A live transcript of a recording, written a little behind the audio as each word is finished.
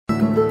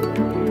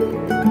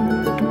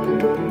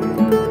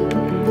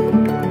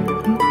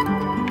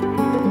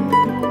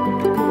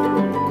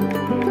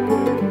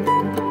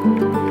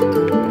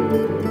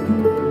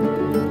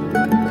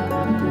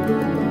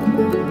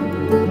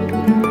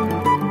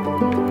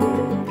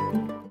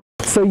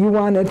So you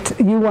want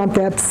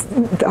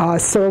that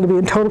soil to be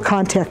in total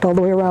contact all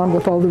the way around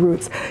with all the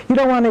roots. You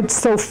don't want it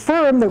so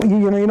firm that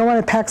you don't want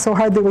it packed so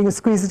hard that when you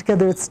squeeze it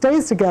together, it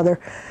stays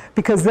together,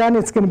 because then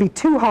it's going to be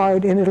too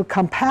hard and it'll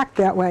compact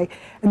that way,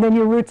 and then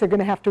your roots are going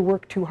to have to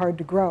work too hard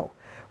to grow.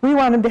 We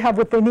want them to have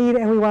what they need,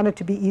 and we want it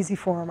to be easy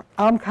for them.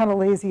 I'm kind of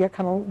lazy.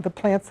 The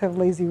plants have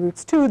lazy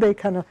roots too. They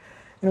kind of,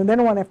 they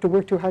don't want to have to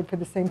work too hard for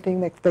the same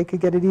thing. They could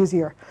get it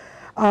easier.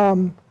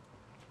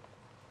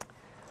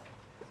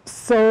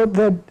 So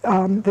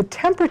the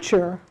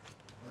temperature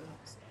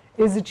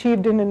is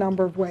achieved in a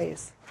number of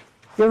ways.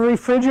 You have a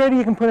refrigerator,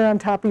 you can put it on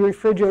top of your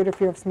refrigerator if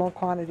you have small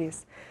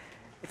quantities.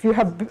 If you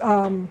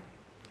have,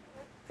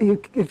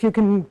 if you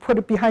can put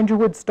it behind your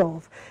wood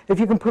stove, if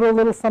you can put a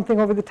little something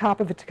over the top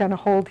of it to kind of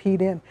hold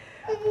heat in.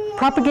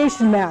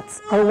 Propagation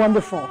mats are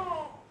wonderful.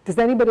 Does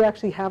anybody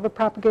actually have a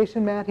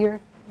propagation mat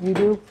here? You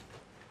do?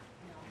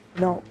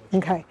 No?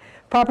 Okay.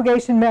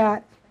 Propagation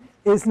mat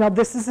is, now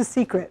this is a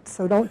secret,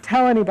 so don't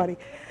tell anybody.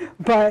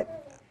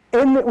 But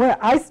when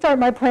I start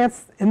my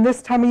plants in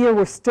this time of year,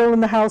 we're still in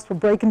the house. We'll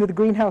break into the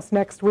greenhouse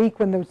next week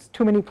when there's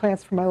too many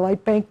plants for my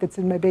light bank that's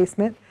in my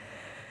basement.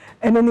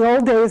 And in the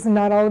old days, and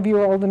not all of you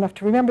are old enough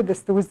to remember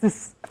this, there was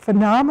this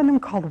phenomenon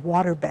called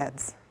water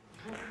beds.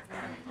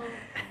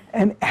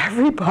 And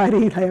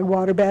everybody had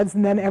water beds,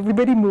 and then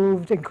everybody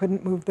moved and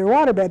couldn't move their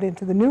water bed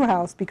into the new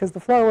house because the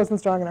floor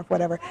wasn't strong enough,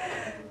 whatever.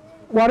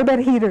 Water bed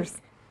heaters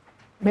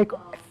make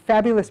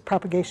fabulous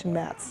propagation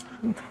mats.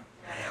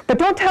 But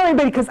don't tell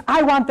anybody, because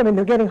I want them, and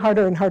they're getting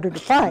harder and harder to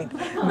find.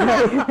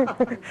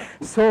 Okay?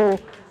 So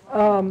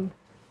and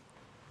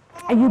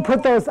you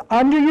put those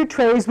under your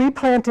trays. We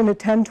plant in a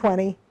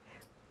 10-20,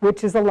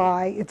 which is a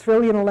lie. It's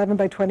really an 11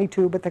 by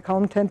 22, but they call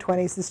them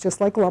 10-20s. It's just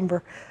like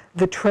lumber.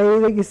 The tray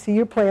that you see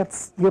your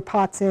plants, your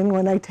pots in,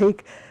 when I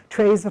take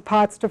trays of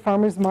pots to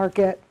farmers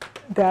market,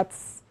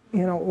 that's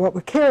what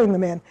we're carrying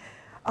them in.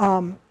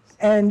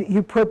 And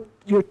you put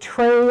your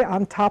tray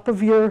on top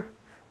of your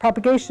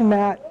propagation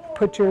mat,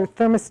 put your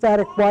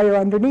thermostatic wire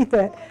underneath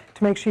it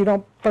to make sure you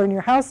don't burn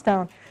your house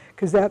down,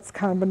 because that's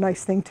kind of a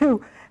nice thing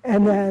too.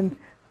 And then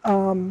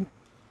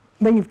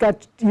you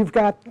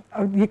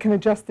can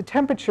adjust the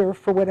temperature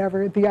for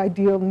whatever the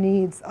ideal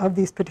needs of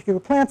these particular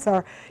plants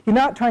are. You're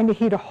not trying to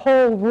heat a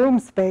whole room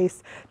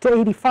space to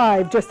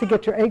 85 just to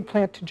get your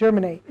eggplant to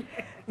germinate,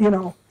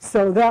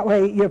 so that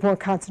way you have more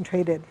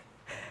concentrated.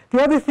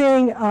 The other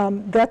thing,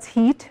 that's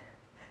heat.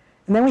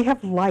 And then we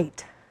have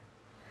light.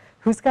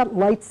 Who's got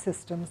light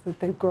systems that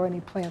they grow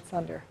any plants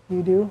under?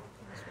 You do?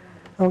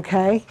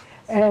 Okay.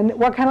 And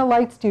what kind of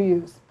lights do you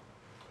use?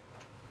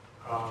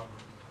 I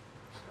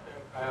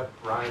have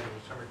a variety.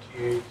 Some are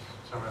T8s,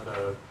 some are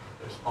the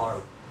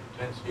smaller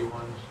intensity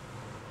ones.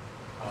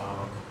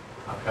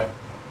 I've got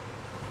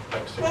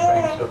like 6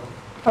 banks of them.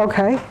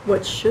 Okay.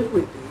 What should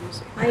we be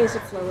using? I use a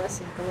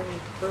fluorescent grow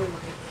light.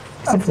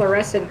 It's a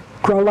fluorescent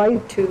grow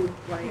light tube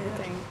light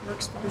thing.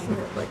 Works fine. Isn't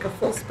it like a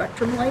full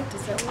spectrum light?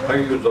 Does that work? I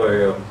use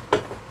a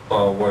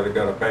where they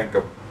got a bank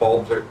of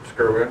bulbs that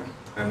screw in,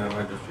 and then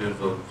I just use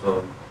those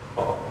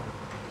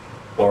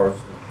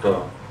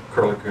fluorescent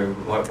curly-Q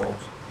light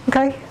bulbs.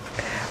 Okay.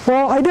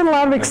 Well, I did a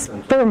lot of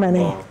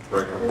experimenting.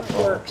 Regular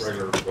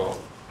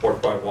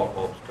 45 watt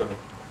bulbs too.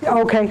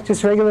 Okay,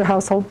 just regular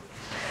household.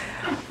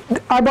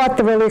 I bought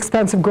the really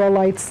expensive grow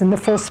lights and the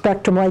full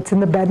spectrum lights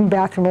and the bed and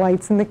bathroom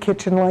lights and the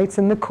kitchen lights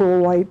and the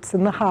cool lights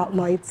and the hot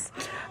lights.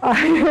 I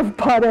have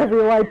bought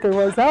every light there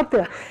was out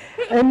there.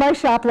 And my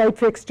shop light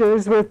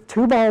fixtures with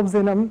 2 bulbs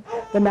in them,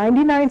 the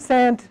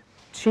 99-cent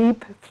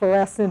cheap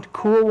fluorescent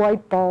cool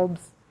white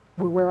bulbs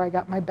were where I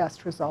got my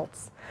best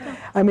results.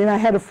 I mean, I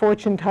had a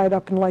fortune tied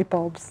up in light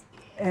bulbs.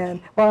 And,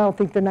 well, I don't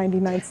think they're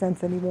 99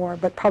 cents anymore,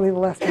 but probably the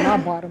last time I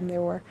bought them they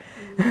were.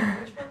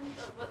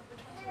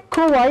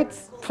 Cool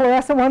whites,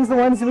 fluorescent ones, the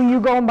ones when you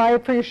go and buy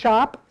it for your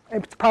shop.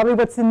 It's probably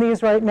what's in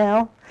these right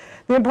now.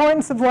 The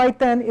importance of light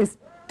then is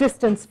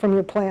distance from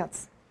your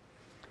plants.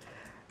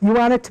 You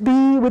want it to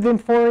be within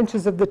 4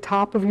 inches of the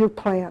top of your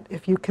plant,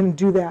 if you can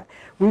do that.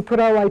 We put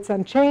our lights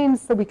on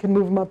chains so we can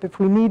move them up if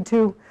we need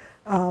to.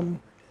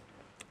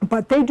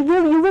 But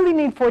you really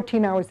need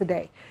 14 hours a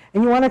day.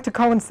 And you want it to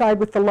coincide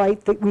with the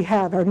light that we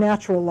have, our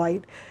natural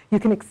light. You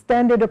can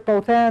extend it at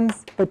both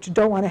ends, but you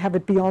don't want to have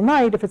it be all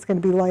night if it's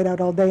going to be light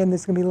out all day and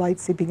there's going to be light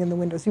seeping in the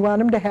windows. You want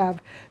them to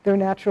have their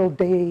natural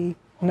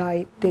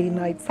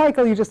day-night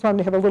cycle. You just want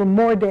them to have a little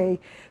more day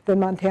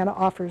than Montana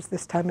offers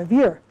this time of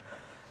year.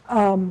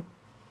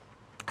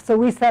 So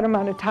we set them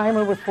on a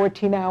timer with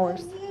 14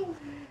 hours.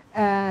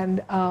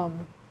 And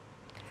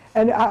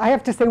I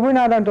have to say, we're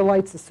not under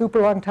lights a super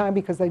long time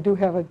because I do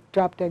have a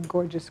drop-dead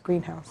gorgeous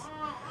greenhouse.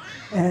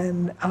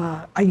 And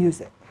I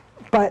use it.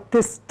 But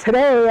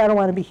today, I don't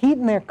want to be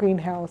heating that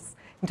greenhouse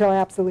until I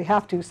absolutely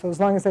have to. So as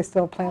long as I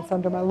still have plants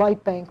under my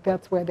light bank,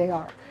 that's where they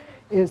are,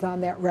 is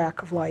on that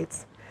rack of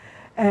lights.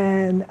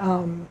 And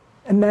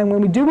then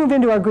when we do move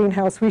into our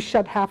greenhouse, we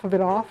shut half of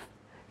it off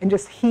and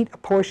just heat a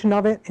portion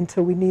of it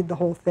until we need the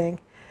whole thing.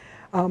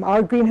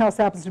 Our greenhouse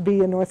happens to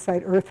be a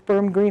Northside earth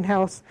berm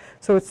greenhouse,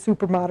 so it's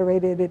super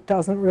moderated. It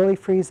doesn't really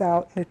freeze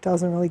out, and it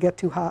doesn't really get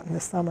too hot in the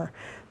summer.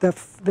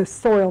 The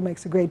soil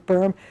makes a great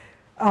berm.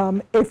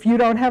 If you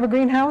don't have a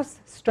greenhouse,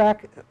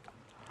 stack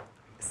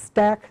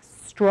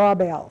straw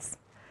bales.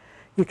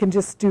 You can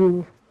just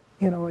do,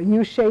 a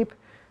U shape,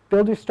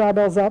 build your straw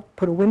bales up,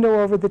 put a window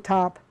over the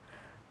top,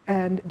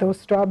 and those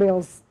straw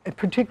bales,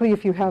 particularly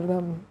if you have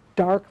them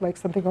dark, like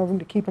something over them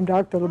to keep them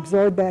dark, they'll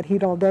absorb that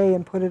heat all day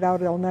and put it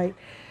out all night.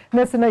 And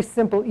that's a nice,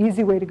 simple,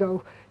 easy way to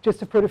go, just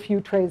to put a few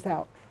trays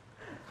out.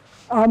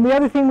 The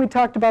other thing we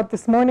talked about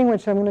this morning,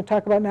 which I'm going to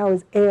talk about now,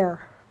 is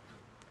air.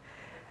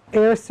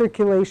 Air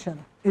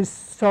circulation is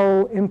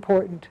so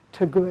important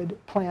to good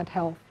plant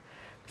health.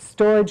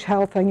 Storage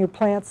health on your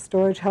plants,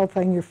 storage health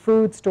on your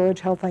food, storage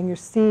health on your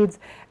seeds,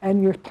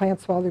 and your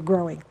plants while they're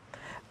growing.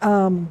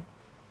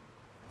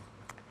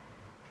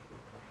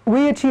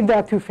 We achieve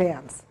that through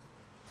fans.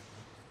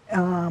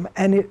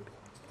 And it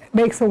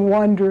makes a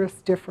wondrous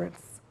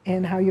difference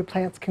in how your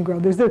plants can grow.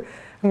 I'm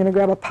going to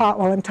grab a pot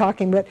while I'm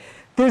talking, but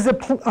there's a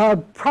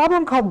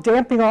problem called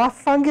damping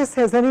off fungus.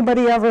 Has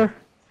anybody ever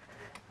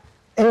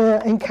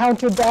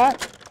encountered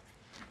that?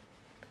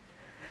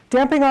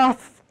 Damping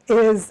off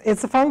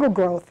it's a fungal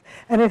growth,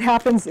 and it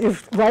happens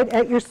right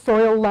at your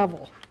soil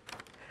level.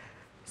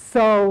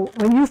 So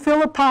when you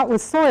fill a pot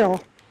with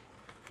soil,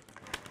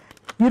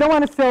 you don't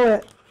want to fill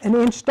it an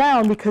inch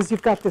down because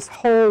you've got this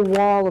whole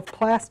wall of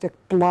plastic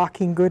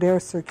blocking good air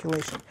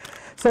circulation.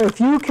 So if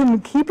you can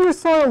keep your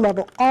soil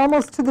level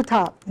almost to the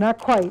top, not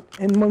quite,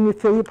 and when you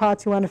fill your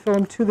pots you want to fill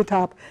them to the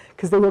top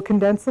because they will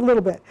condense a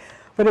little bit,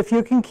 but if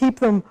you can keep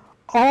them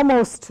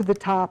almost to the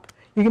top,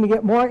 you're going to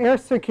get more air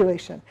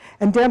circulation.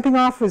 And damping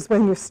off is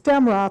when your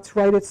stem rots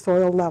right at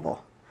soil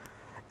level.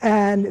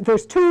 And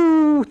there's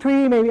 2,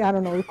 3, maybe, I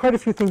don't know, quite a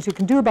few things you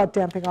can do about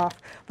damping off,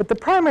 but the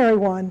primary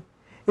one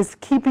is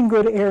keeping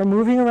good air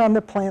moving around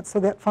the plant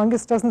so that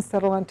fungus doesn't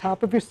settle on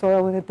top of your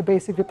soil and at the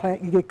base of your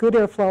plant. You get good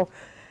airflow.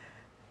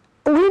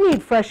 We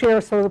need fresh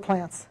air so do the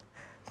plants.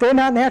 They're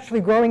not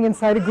naturally growing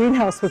inside a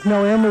greenhouse with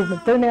no air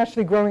movement. They're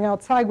naturally growing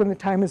outside when the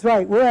time is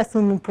right. We're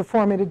asking them to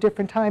perform at a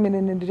different time and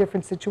in a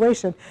different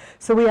situation,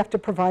 so we have to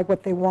provide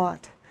what they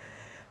want.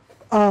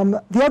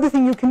 The other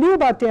thing you can do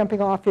about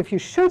damping off, if you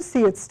should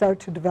see it start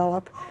to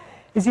develop,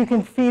 is you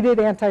can feed it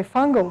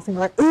antifungals. And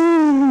you're like,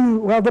 ooh,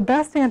 well, the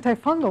best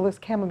antifungal is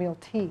chamomile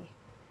tea.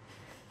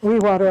 We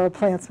water our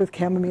plants with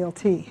chamomile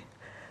tea,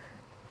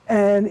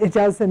 and it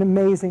does an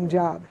amazing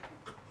job.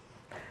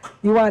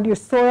 You want your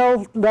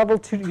soil level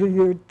to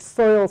your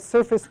soil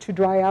surface to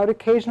dry out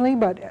occasionally,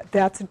 but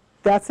that's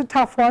a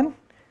tough one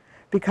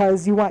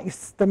because you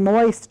want the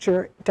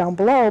moisture down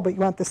below, but you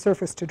want the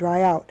surface to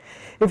dry out.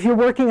 If you're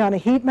working on a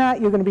heat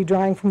mat, you're going to be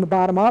drying from the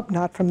bottom up,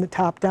 not from the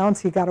top down,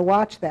 so you got to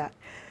watch that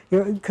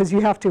because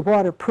you have to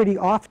water pretty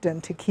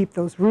often to keep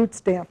those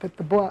roots damp at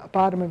the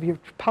bottom of your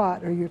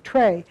pot or your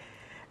tray.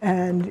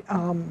 And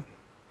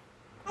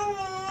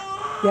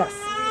yes.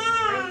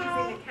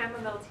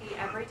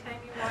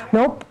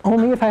 Nope,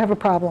 only if I have a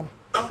problem.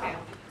 Okay.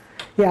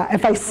 Yeah,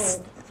 if I,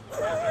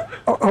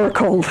 or a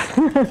cold.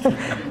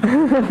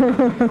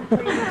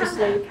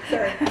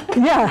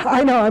 Yeah,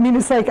 I know. I mean,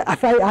 it's like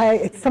if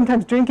I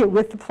sometimes drink it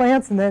with the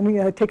plants and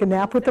then take a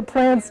nap with the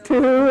plants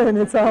too, and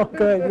it's all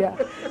good, yeah.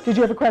 Did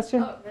you have a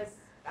question? Oh, that's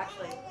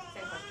actually the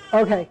same question.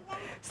 Okay,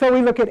 so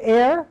we look at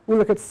air, we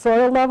look at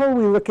soil level,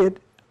 we look at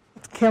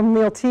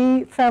chamomile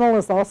tea. Fennel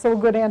is also a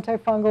good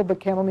antifungal,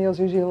 but chamomile is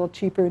usually a little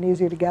cheaper and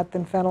easier to get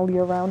than fennel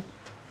year-round.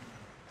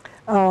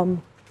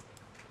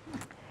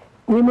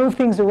 We move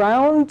things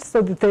around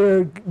so that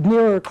they're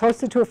nearer or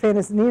closer to a fan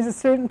as needed.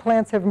 Certain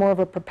plants have more of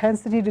a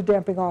propensity to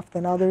damping off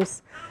than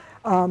others.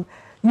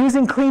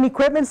 Using clean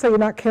equipment so you're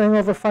not carrying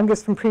over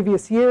fungus from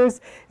previous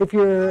years. If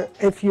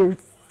you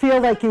feel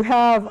like you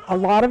have a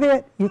lot of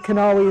it, you can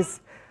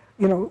always,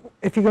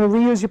 if you're going to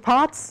reuse your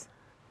pots,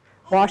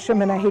 wash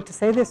them, and I hate to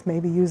say this,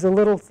 maybe use a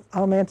little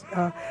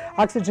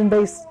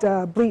oxygen-based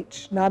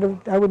bleach. I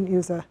wouldn't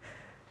use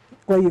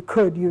well, you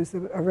could use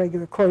a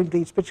regular chlorine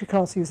bleach, but you can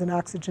also use an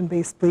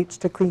oxygen-based bleach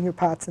to clean your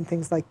pots and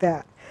things like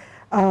that.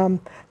 The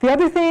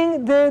other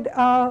thing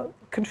that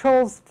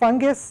controls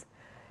fungus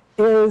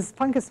is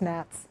fungus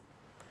gnats,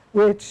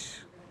 which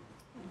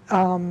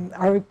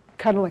are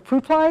kind of like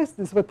fruit flies.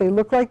 This is what they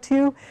look like to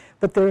you,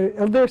 but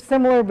they're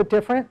similar but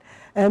different.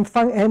 And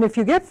if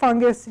you get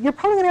fungus, you're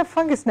probably going to have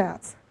fungus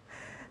gnats.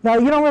 Now,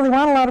 you don't really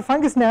want a lot of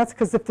fungus gnats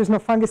because if there's no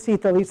fungus to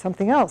eat, they'll eat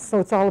something else. So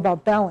it's all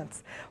about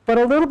balance. But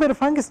a little bit of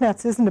fungus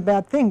gnats isn't a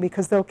bad thing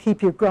because they'll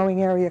keep your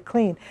growing area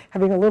clean,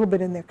 having a little bit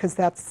in there because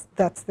that's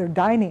their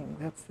dining,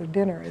 that's their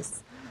dinner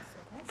is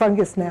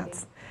fungus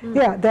gnats.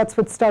 Yeah, that's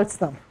what starts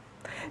them.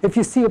 If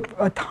you see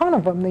a ton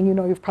of them, then you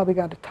know you've probably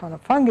got a ton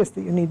of fungus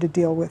that you need to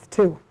deal with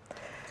too.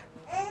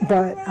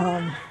 But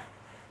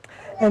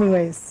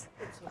anyways,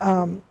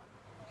 you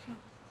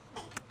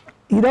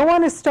don't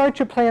want to start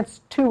your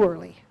plants too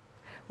early.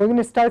 We're going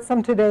to start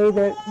some today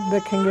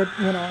that can get,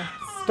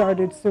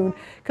 started soon.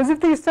 Because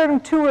if you start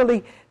them too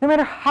early, no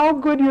matter how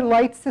good your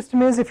light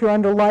system is, if you're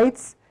under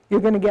lights,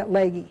 you're going to get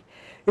leggy.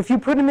 If you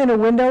put them in a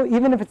window,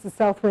 even if it's a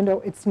south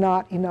window, it's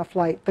not enough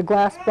light. The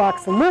glass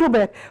blocks a little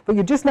bit, but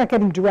you're just not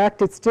getting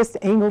direct. It's just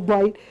angled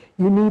light.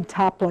 You need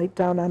top light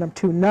down on them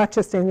too, not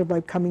just angled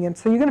light coming in.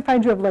 So you're going to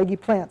find you have leggy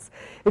plants.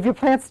 If your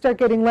plants start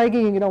getting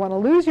leggy and you don't want to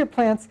lose your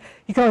plants,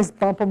 you can always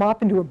bump them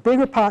up into a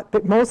bigger pot,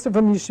 but most of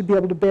them you should be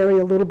able to bury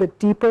a little bit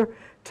deeper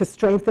to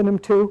strengthen them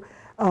too.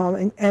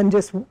 And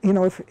just, you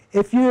know,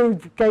 if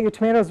you've got your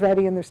tomatoes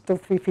ready and there's still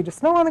 3 feet of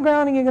snow on the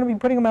ground and you're going to be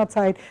putting them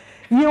outside,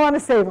 you want to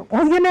save them.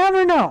 Well, you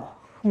never know.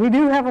 We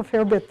do have a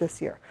fair bit this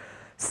year.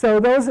 So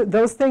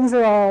those things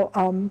are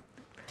all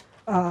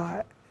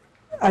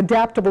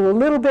adaptable a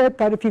little bit,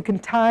 but if you can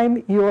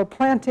time your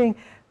planting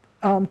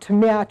to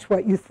match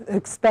what you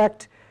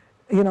expect,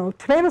 you know,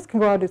 tomatoes can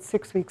go out at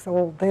 6 weeks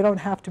old. They don't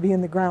have to be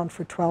in the ground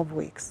for 12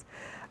 weeks.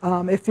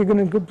 If you're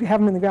going to have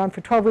them in the ground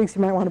for 12 weeks,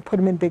 you might want to put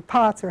them in big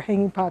pots or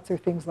hanging pots or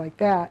things like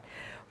that.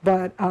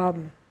 But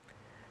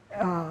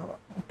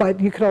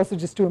you could also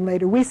just do them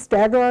later. We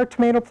stagger our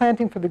tomato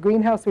planting for the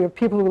greenhouse. We have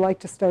people who like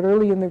to start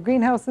early in their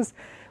greenhouses.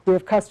 We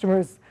have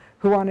customers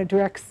who want to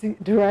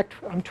direct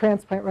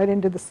transplant right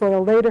into the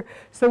soil later.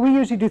 So we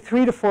usually do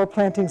 3 to 4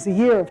 plantings a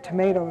year of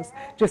tomatoes,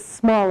 just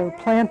smaller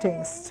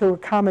plantings to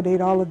accommodate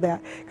all of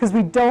that, because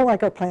we don't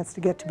like our plants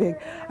to get too big.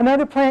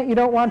 Another plant you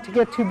don't want to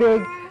get too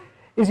big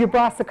is your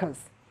brassicas,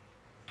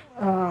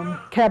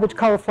 cabbage,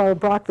 cauliflower,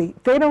 broccoli.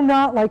 They do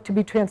not like to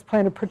be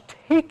transplanted,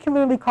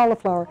 particularly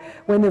cauliflower,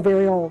 when they're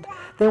very old.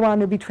 They want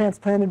to be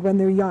transplanted when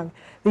they're young.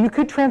 You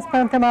could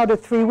transplant them out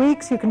at 3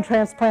 weeks. You can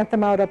transplant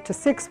them out up to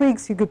 6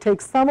 weeks. You could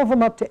take some of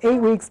them up to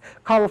 8 weeks.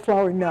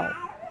 Cauliflower, no.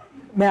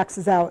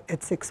 Maxes out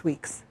at 6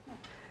 weeks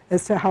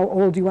as to how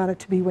old you want it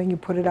to be when you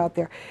put it out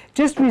there. It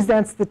just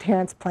resents the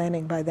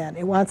transplanting by then.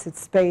 It wants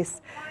its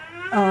space.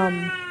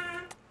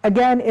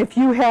 Again, if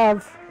you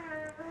have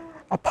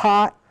a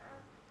pot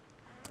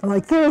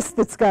like this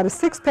that's got a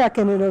 6-pack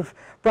in it of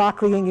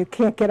broccoli and you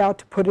can't get out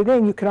to put it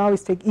in, you can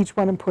always take each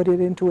one and put it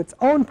into its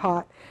own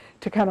pot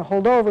to kind of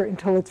hold over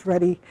until it's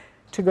ready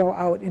to go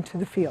out into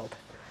the field.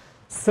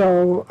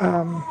 So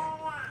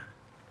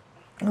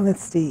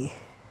let's see.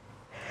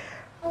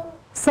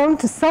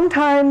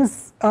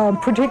 Sometimes,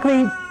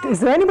 particularly, is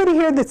there anybody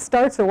here that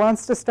starts or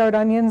wants to start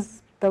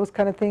onions, those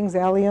kind of things,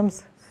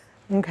 alliums?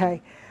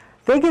 Okay.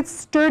 They get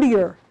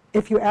sturdier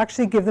if you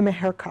actually give them a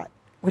haircut,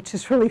 which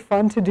is really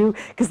fun to do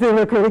because they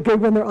look really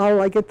good when they're all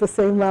like at the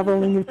same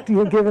level and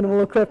you're giving them a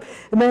little clip.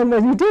 And then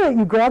when you do it,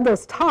 you grab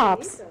those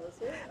tops.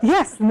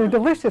 Yes, and they're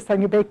delicious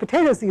on your baked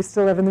potatoes that you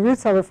still have in the root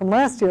cellar from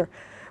last year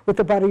with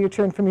the butter you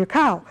churned from your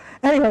cow.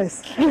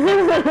 Anyways, we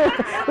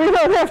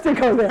don't have to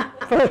go there.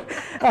 But,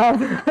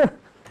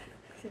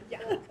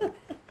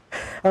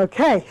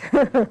 okay,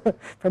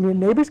 from your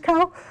neighbor's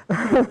cow?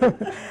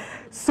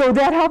 So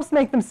that helps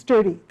make them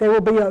sturdy. They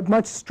will be a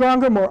much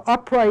stronger, more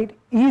upright,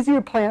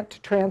 easier plant to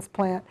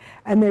transplant,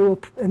 and they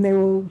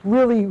will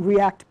really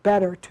react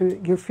better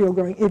to your field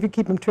growing if you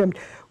keep them trimmed.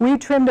 We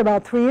trimmed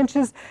about 3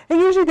 inches, and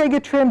usually they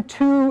get trimmed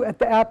 2, at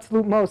the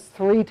absolute most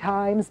 3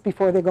 times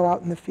before they go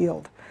out in the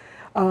field.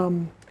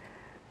 Does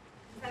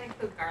that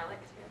include garlic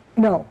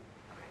too? No.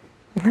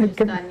 Okay.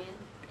 Just onions?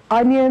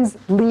 Onions,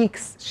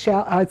 leeks,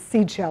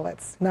 seed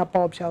shallots, not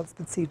bulb shallots,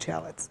 but seed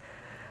shallots.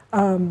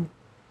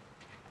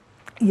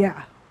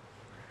 Yeah.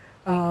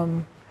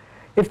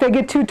 If they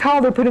get too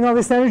tall, they're putting all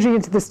this energy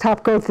into this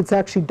top growth that's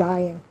actually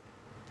dying.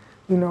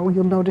 You know,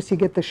 you'll notice you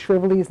get the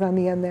shrivelies on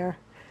the end there.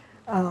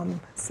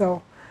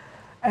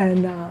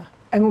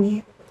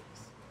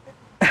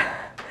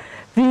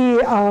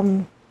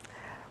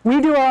 We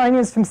do our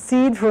onions from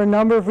seed for a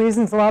number of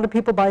reasons. A lot of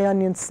people buy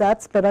onion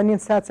sets, but onion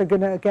sets are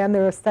going to, again,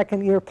 they're a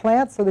second-year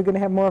plant, so they're going to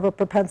have more of a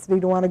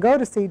propensity to want to go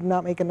to seed and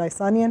not make a nice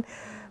onion.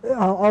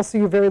 Also,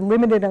 you're very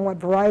limited on what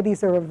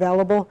varieties are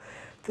available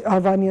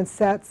of onion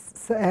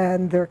sets,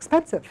 and they're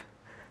expensive.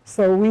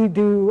 So we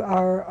do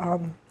our,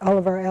 all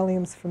of our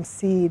alliums from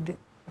seed,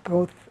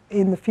 both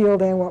in the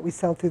field and what we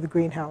sell through the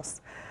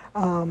greenhouse.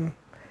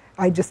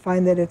 I just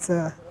find that it's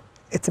a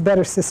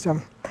better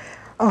system.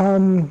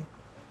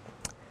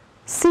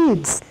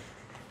 Seeds,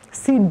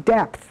 seed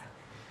depth.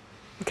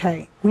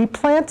 Okay, we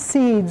plant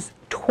seeds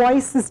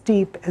twice as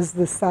deep as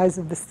the size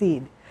of the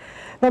seed.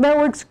 Now that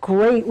works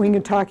great when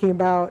you're talking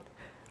about,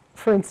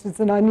 for instance,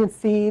 an onion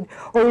seed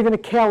or even a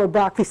kale or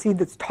broccoli seed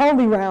that's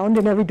totally round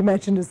and every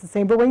dimension is the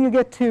same. But when you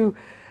get to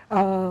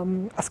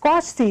a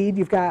squash seed,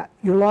 you've got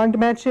your long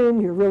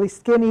dimension, you're really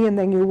skinny, and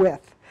then your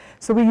width.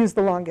 So we use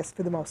the longest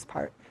for the most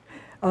part.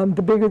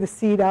 The bigger the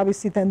seed,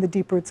 obviously, then the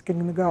deeper it's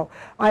going to go.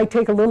 I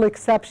take a little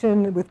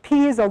exception with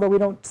peas, although we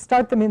don't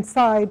start them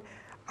inside.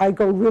 I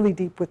go really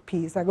deep with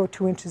peas. I go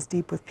 2 inches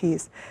deep with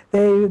peas.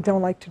 They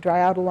don't like to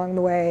dry out along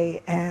the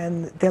way,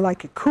 and they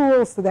like it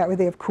cool, so that way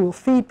they have cool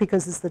feet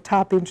because it's the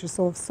top inch or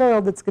so of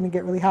soil that's going to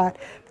get really hot.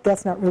 But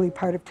that's not really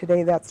part of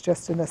today. That's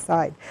just an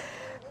aside.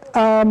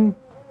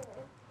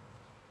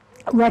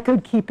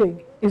 Record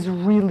keeping is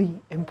really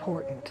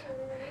important.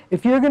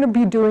 If you're going to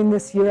be doing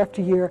this year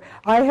after year,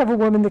 I have a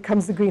woman that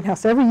comes to the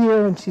greenhouse every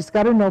year and she's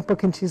got her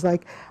notebook and she's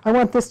like, I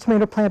want this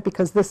tomato plant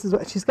because this is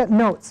what, she's got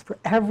notes for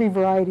every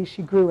variety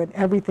she grew and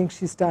everything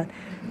she's done.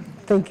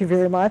 Thank you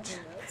very much.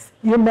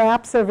 Your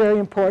maps are very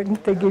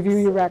important. They give you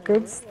your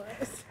records.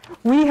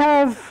 We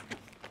have,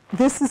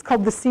 this is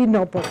called the seed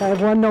notebook. I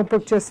have one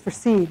notebook just for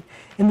seed.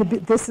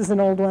 This is an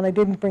old one. I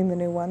didn't bring the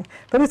new one.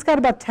 But it's got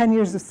about 10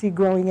 years of seed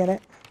growing in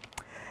it.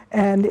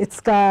 And it's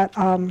got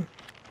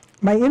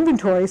my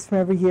inventories from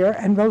every year.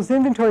 And those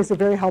inventories are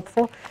very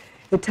helpful.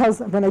 It tells,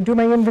 when I do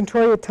my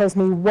inventory, it tells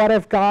me what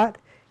I've got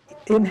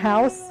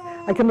in-house.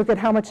 I can look at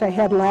how much I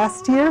had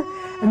last year,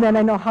 and then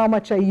I know how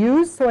much I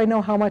used, so I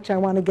know how much I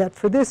want to get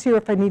for this year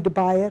if I need to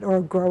buy it or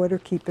grow it or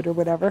keep it or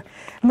whatever.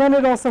 And then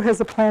it also has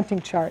a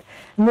planting chart,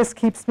 and this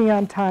keeps me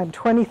on time.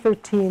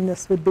 2013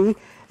 this would be.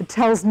 It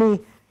tells me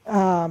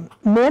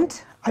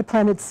mint. I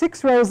planted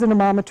 6 rows in a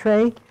mama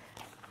tray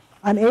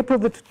on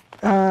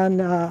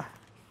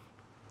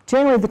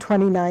January the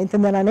 29th,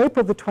 and then on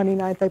April the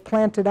 29th, I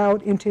planted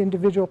out into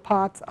individual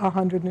pots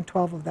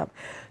 112 of them.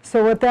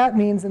 So what that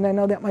means, and I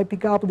know that might be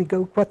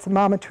gobbledygook, what's a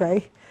mama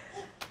tray?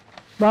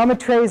 Mama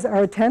trays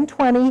are a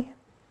 10-20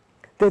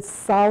 that's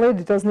solid.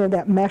 It doesn't have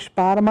that mesh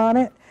bottom on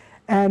it.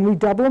 And we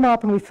double them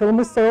up and we fill them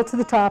with soil to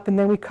the top, and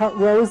then we cut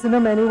rows in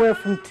them anywhere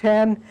from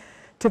 10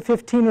 to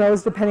 15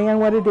 rows, depending on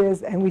what it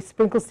is, and we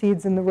sprinkle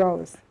seeds in the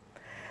rows.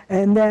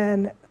 And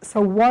then,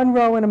 so 1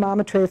 row in a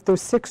mama tray, if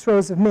there's 6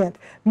 rows of mint.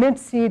 Mint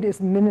seed is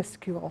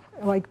minuscule.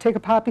 Like, take a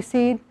poppy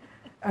seed,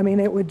 I mean,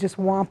 it would just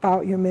womp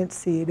out your mint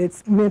seed.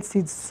 Mint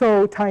seed's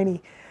so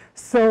tiny.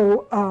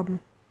 So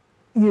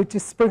you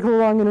just sprinkle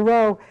along in a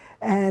row,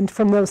 and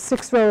from those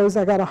 6 rows,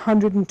 I got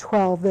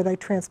 112 that I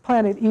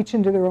transplanted, each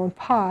into their own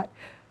pot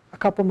a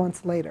couple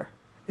months later.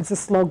 It's a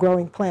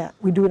slow-growing plant.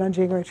 We do it on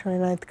January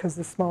 29th because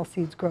the small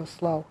seeds grow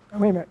slow. Oh,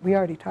 wait a minute, we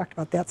already talked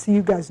about that, so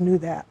you guys knew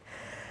that.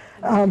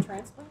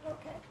 Transplant,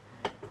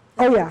 okay.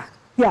 Oh, yeah,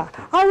 yeah.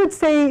 I would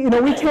say,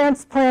 we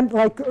transplant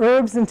like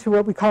herbs into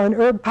what we call an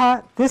herb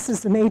pot. This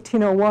is an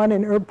 1801,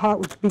 an herb pot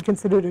would be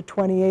considered a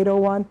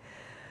 2801.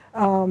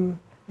 And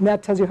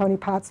that tells you how many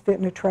pots fit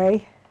in a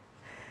tray.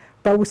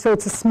 But so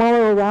it's a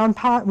smaller round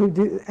pot,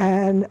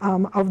 and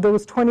of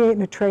those 28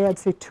 in a tray, I'd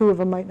say 2 of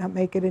them might not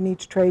make it in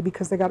each tray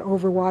because they got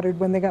overwatered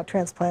when they got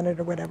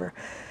transplanted or whatever.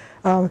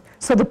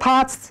 So the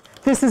pots,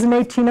 this is an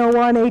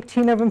 1801,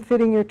 18 of them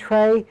fit in your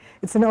tray.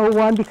 It's an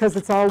 01 because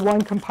it's all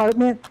one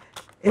compartment.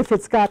 If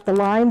it's got the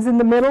lines in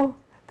the middle,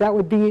 that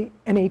would be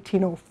an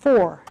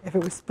 1804 if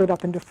it was split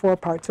up into 4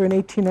 parts, or an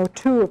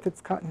 1802 if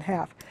it's cut in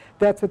half.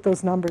 That's what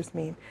those numbers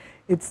mean.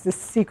 It's this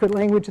secret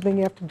language, and then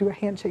you have to do a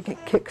handshake and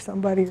kick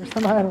somebody or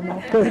something, I don't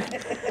know.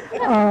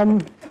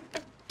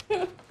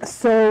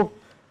 So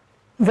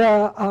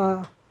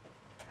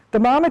the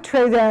mama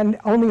tray then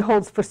only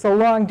holds for so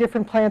long.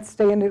 Different plants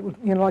stay in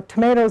it. Like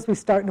tomatoes, we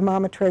start in a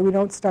mama tray. We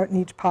don't start in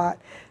each pot.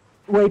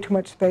 Way too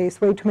much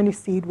space, way too many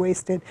seed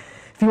wasted.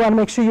 If you want to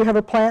make sure you have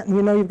a plant and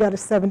you've got a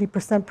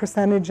 70%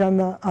 percentage on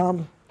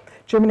the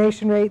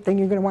germination rate, then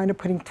you're going to wind up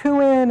putting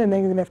 2 in, and then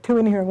you're going to have 2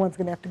 in here, and one's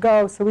going to have to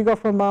go. So we go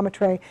for a mama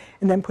tray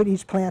and then put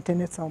each plant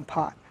in its own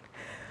pot.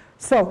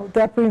 So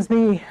that brings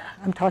me,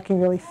 I'm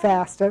talking really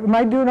fast. Am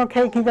I doing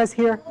okay? Can you guys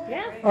hear?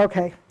 Yeah.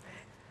 Okay.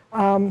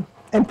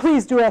 And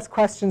please do ask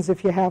questions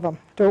if you have them.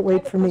 Don't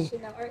wait for me.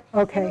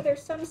 Okay. I know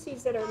there's some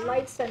seeds that are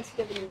light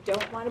sensitive and you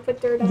don't want to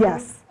put dirt on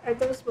Yes. them. Are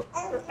those,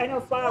 I know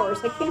flowers.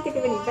 I can't think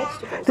of any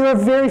vegetables. There are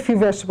very few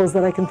vegetables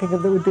that I can think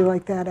of that would be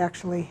like that,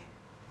 actually.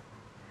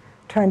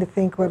 Trying to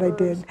think what I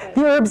did.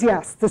 The herbs,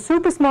 yes. The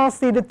super small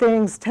seeded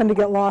things tend to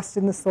get lost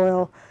in the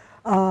soil.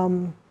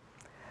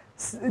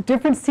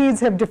 Different seeds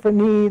have different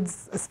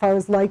needs as far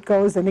as light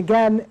goes. And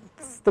again,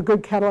 the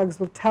good catalogs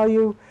will tell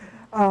you.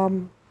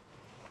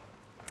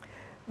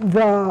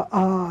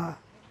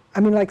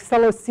 Like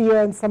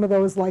celosia and some of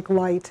those like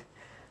light.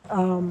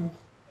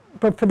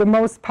 But for the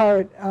most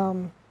part,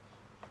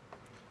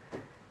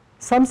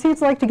 some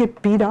seeds like to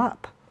get beat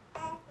up.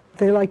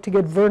 They like to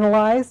get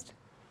vernalized,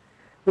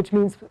 which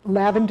means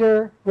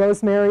lavender,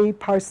 rosemary,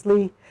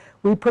 parsley.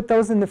 We put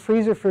those in the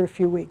freezer for a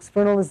few weeks.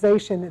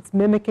 Vernalization, it's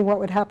mimicking what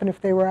would happen if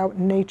they were out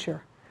in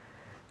nature.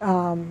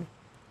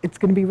 It's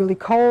going to be really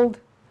cold,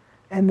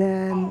 and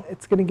then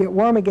it's going to get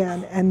warm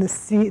again, and the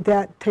seed,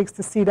 that takes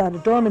the seed out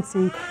of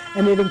dormancy,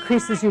 and it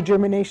increases your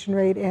germination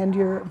rate and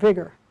your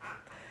vigor.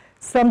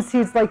 Some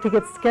seeds like to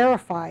get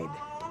scarified.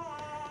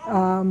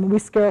 We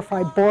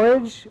scarify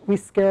borage, we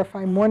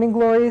scarify morning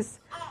glories,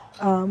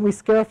 we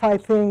scarify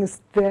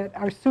things that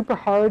are super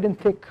hard and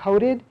thick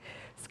coated.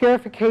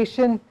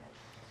 Scarification,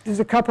 there's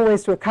a couple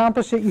ways to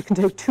accomplish it. You can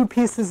take 2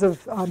 pieces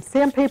of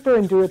sandpaper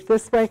and do it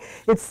this way.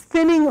 It's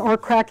thinning or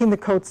cracking the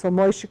coat so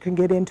moisture can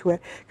get into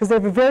it, because they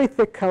have a very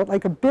thick coat,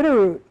 like a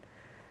bitterroot.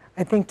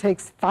 I think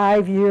takes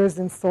 5 years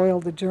in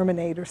soil to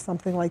germinate or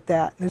something like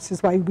that. This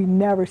is why we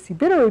never see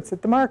bitterroots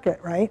at the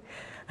market, right?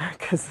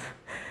 Because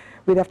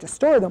we'd have to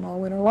store them all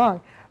winter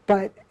long.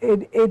 But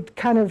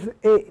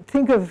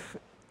think of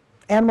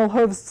animal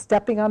hooves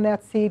stepping on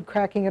that seed,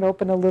 cracking it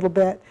open a little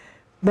bit,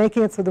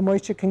 making it so the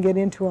moisture can get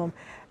into them.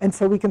 And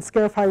so we can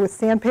scarify with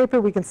sandpaper,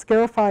 we can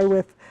scarify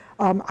with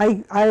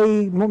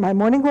My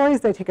morning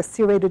glories, I take a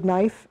serrated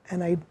knife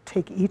and I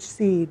take each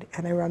seed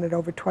and I run it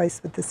over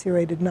twice with the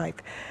serrated knife.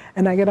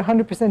 And I get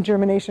 100%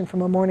 germination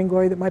from a morning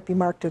glory that might be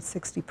marked at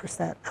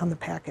 60% on the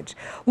package.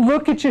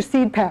 Look at your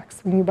seed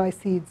packs when you buy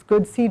seeds.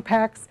 Good seed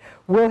packs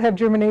will have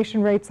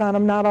germination rates on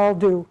them, not all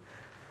do.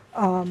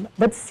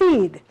 But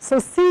seed, so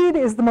seed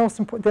is the most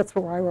important, that's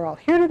why we're all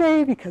here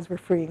today, because we're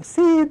freeing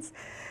seeds.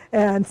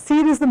 And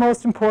seed is the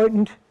most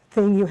important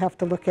thing you have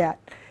to look at.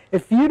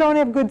 If you don't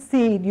have good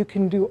seed, you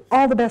can do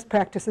all the best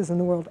practices in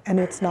the world, and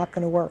it's not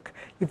going to work.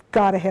 You've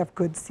got to have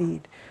good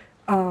seed.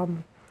 A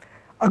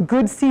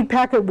good seed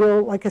packet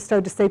will, like I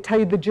started to say, tell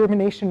you the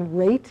germination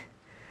rate.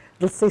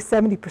 It'll say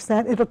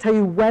 70%. It'll tell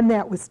you when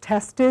that was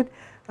tested.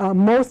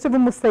 Most of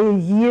them will say a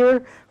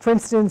year. For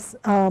instance,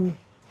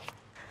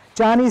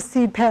 Johnny's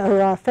seed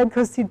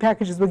Fedco seed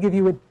packages will give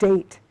you a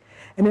date,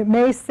 and it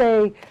may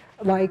say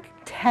like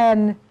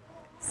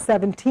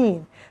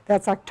 10/17.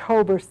 That's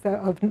October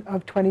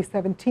of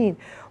 2017.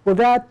 Well,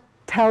 that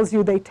tells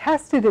you they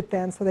tested it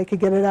then so they could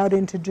get it out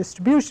into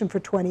distribution for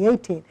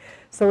 2018.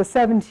 So a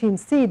 17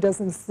 seed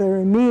doesn't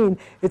necessarily mean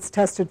it's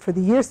tested for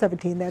the year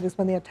 17. That is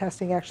when the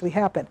testing actually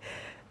happened.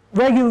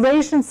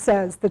 Regulation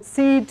says that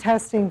seed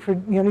testing for,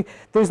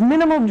 there's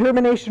minimal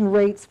germination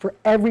rates for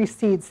every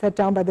seed set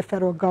down by the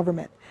federal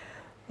government.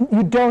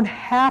 You don't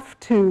have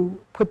to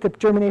put the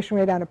germination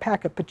rate on a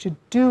packet, but you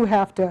do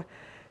have to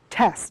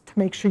test to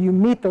make sure you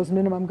meet those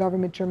minimum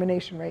government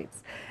germination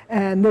rates.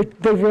 And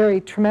they vary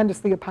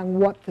tremendously upon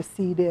what the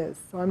seed is.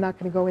 So I'm not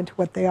going to go into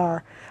what they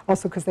are,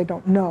 also because they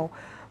don't know.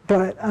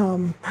 But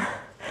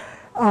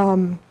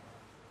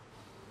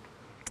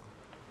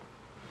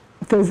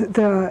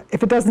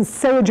if it doesn't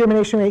say a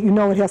germination rate, you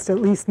know it has to at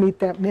least meet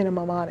that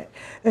minimum on it.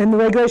 And the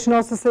regulation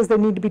also says they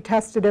need to be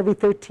tested every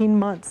 13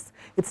 months.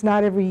 It's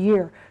not every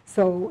year.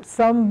 So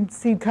some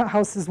seed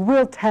houses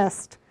will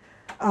test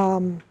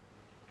do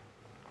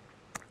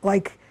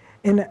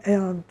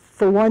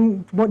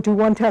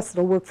one test,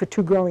 it'll work for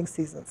 2 growing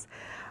seasons.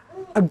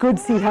 A good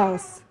seed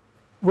house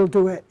will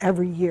do it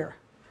every year.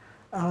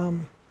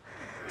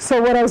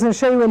 So what I was going to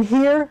show you in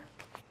here,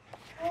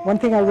 one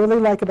thing I really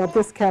like about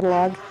this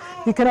catalog,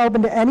 you can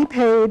open to any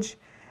page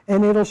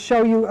and it'll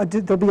show you,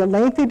 there'll be a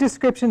lengthy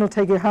description, it'll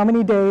take you how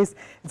many days.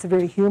 It's a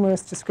very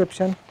humorous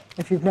description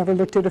if you've never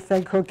looked at a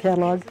Fedco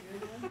catalog.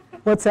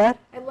 What's that?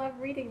 I love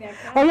reading that.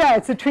 Oh yeah,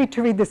 it's a treat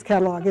to read this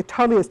catalog. It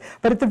totally is.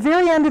 But at the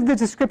very end of the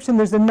description,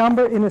 there's a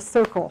number in a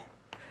circle.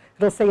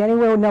 It'll say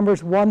anywhere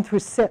numbers 1 through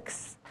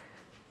 6.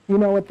 You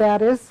know what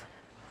that is?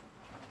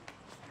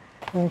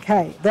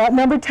 Okay, that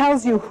number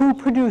tells you who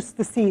produced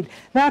the seed.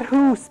 Not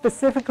who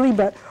specifically,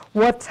 but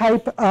what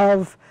type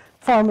of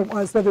farm it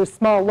was, whether it's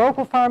small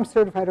local farm,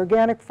 certified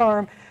organic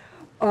farm,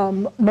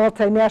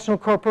 multinational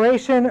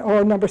corporation,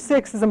 or number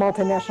 6 is a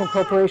multinational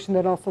corporation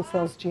that also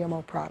sells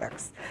GMO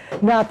products.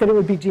 Not that it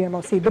would be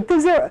GMO seed, but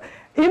these are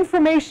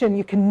information,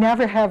 you can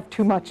never have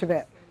too much of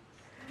it,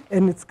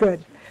 and it's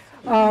good.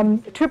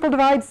 Triple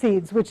Divide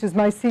Seeds, which is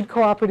my seed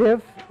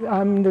cooperative.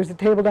 There's a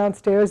table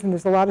downstairs, and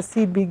there's a lot of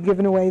seed being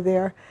given away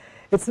there.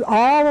 It's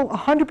all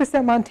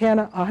 100%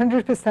 Montana,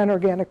 100%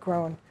 organic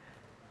grown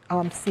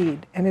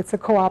seed, and it's a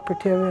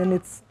cooperative, and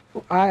it's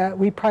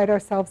we pride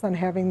ourselves on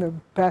having the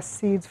best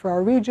seeds for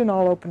our region,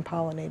 all open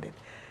pollinated.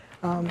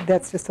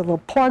 That's just a little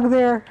plug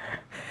there.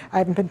 I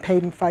haven't been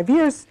paid in 5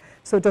 years,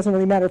 so it doesn't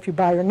really matter if you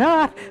buy or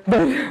not,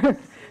 but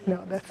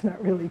no, that's not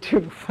really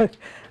true.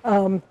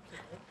 But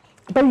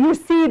your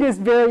seed is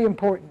very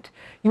important.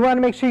 You want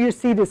to make sure your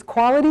seed is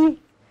quality.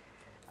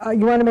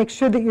 You want to make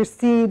sure that your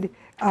seed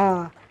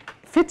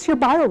fits your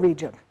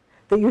bioregion,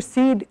 that your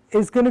seed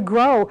is going to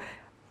grow.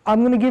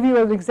 I'm going to give you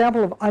an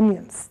example of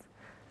onions.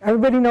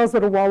 Everybody knows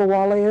what a Walla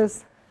Walla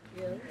is?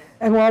 Yes.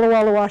 And Walla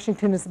Walla,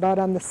 Washington is about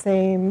on the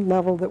same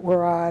level that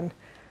we're on.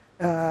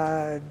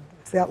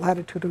 Is that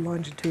latitude or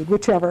longitude?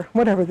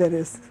 Whatever that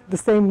is. The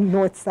same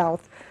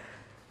north-south.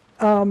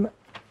 And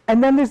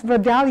then there's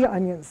Vidalia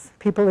onions.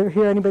 People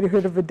here, anybody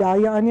heard of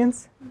Vidalia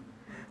onions?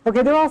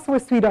 Okay, they're also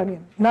a sweet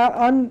onion.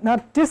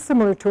 Not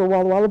dissimilar to a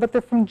Walla Walla, but they're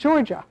from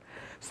Georgia.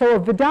 So a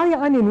Vidalia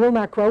onion will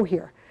not grow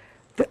here.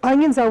 The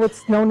onions are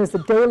what's known as a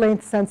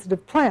day-length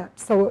sensitive plant.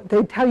 So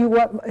they tell you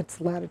what,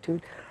 it's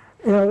latitude.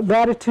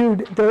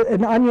 Latitude,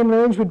 an onion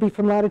range would be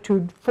from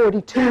latitude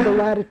 42 to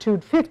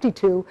latitude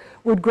 52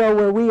 would grow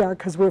where we are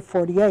because we're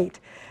 48.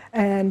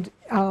 And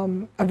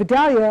a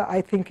Vidalia, I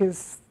think,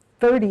 is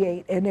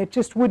 38, and it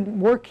just wouldn't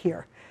work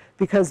here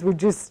because we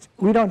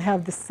don't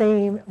have the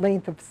same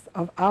length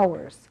of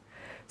hours.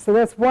 So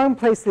that's one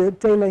place that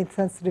day-length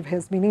sensitive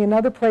has meaning.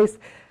 Another place,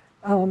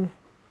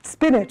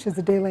 spinach is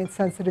a day-length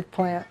sensitive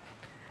plant.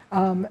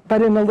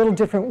 But in a little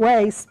different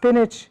way.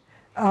 Spinach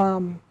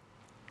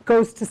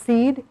goes to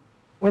seed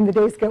when the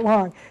days get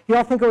long. You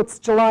all think, oh, it's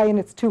July and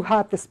it's too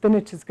hot, the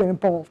spinach is going to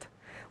bolt.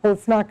 Well,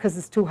 it's not because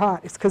it's too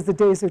hot. It's because the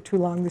days are too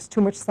long. There's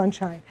too much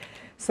sunshine.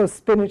 So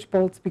spinach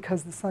bolts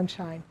because of the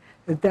sunshine.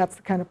 That's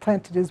the kind of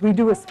plant it is. We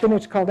do a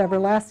spinach called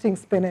everlasting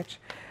spinach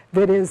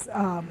that is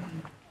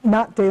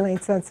not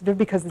day-length sensitive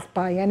because it's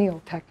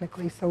biennial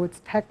technically. So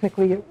it's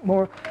technically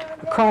more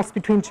a cross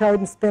between chard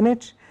and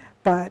spinach.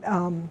 But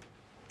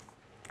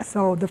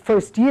so the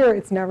first year,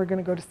 it's never going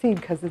to go to seed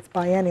because it's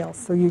biennial.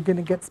 So you're going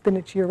to get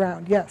spinach year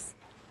round. Yes.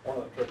 One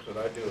of the tricks that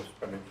I do is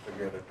spinach to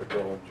get it to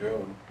grow in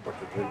June, which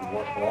is even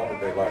work longer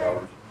daylight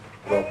hours.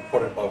 We'll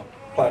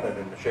plant it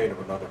in the shade of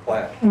another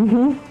plant.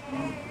 And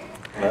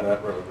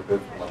that really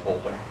reduces my whole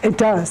thing. It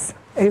does.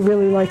 It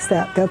really likes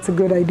that. That's a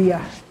good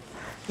idea.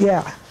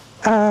 Yeah.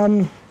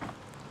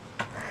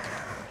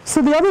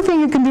 So the other thing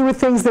you can do with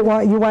things that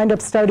you wind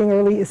up starting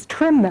early is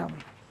trim them.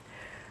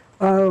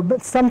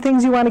 But some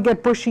things you want to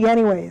get bushy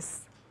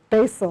anyways.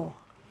 Basil,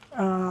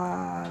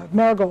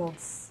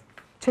 marigolds,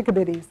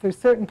 chickabiddies. There's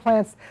certain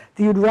plants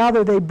that you'd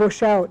rather they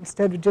bush out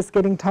instead of just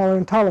getting taller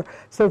and taller.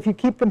 So if you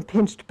keep them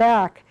pinched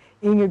back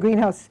in your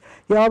greenhouse,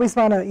 you always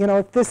want to,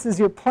 if this is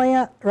your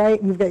plant, right,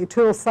 and you've got your two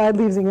little side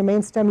leaves and your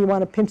main stem, you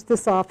want to pinch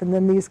this off, and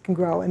then these can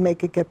grow and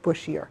make it get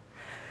bushier.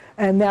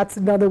 And that's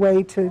another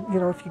way to,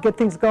 if you get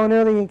things going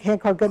early and you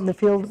can't quite get in the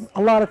field,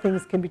 a lot of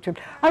things can be trimmed.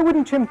 I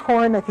wouldn't trim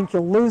corn. I think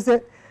you'll lose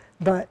it.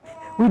 But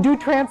we do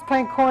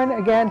transplant corn.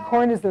 Again,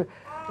 corn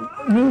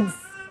needs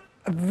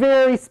a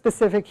very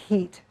specific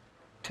heat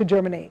to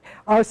germinate.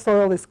 Our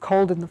soil is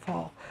cold in the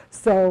fall,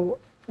 so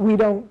we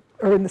don't,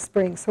 or in the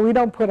spring, so we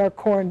don't put our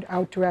corn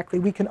out directly.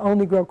 We can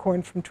only grow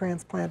corn from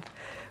transplant.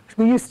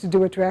 We used to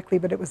do it directly,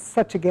 but it was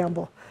such a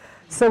gamble.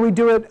 So we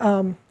do it,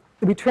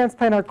 we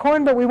transplant our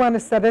corn, but we want to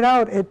set it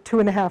out at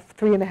 2.5,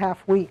 3.5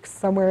 weeks,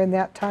 somewhere in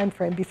that time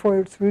frame before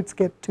its roots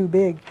get too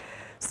big.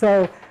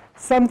 So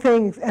some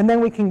things, and then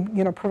we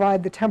can,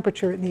 provide the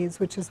temperature it needs,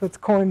 which is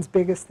what corn's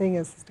biggest thing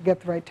is to get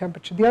the right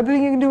temperature. The other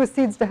thing you can do with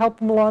seeds to help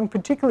them along,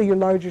 particularly your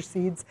larger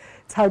seeds,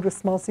 it's hard with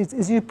small seeds,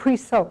 is you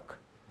pre-soak.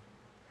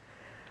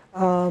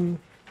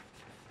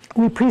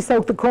 We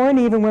pre-soak the corn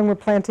even when we're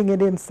planting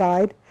it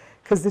inside,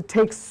 because it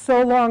takes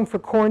so long for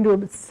corn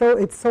to,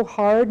 it's so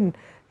hard and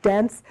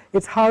dense,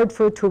 it's hard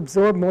for it to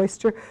absorb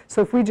moisture.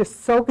 So if we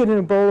just soak it in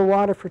a bowl of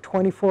water for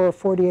 24 or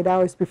 48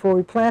 hours before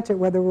we plant it,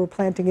 whether we're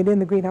planting it in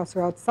the greenhouse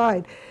or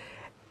outside,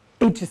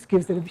 it just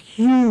gives it a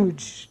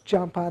huge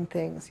jump on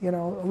things, a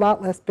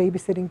lot less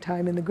babysitting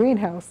time in the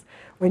greenhouse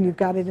when you've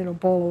got it in a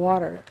bowl of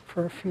water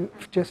for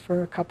just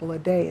for a couple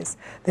of days.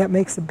 That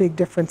makes a big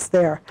difference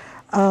there.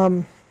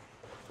 We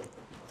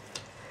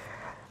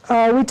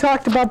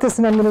talked about this,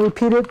 and I'm going to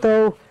repeat it,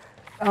 though.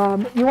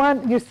 You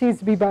want your seeds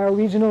to be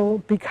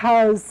bioregional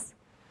because,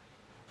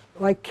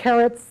 like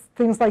carrots,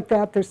 things like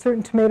that, there's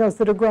certain tomatoes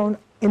that are grown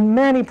in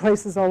many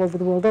places all over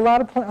the world. A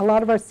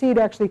lot of our seed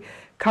actually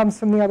comes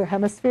from the other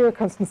hemisphere. It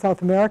comes from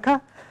South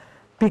America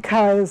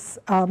because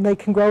they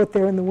can grow it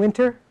there in the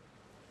winter,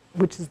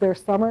 which is their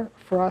summer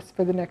for us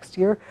for the next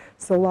year.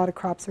 So a lot of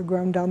crops are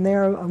grown down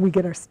there. We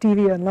get our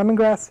stevia and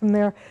lemongrass from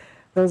there.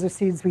 Those are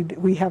seeds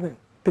we haven't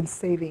been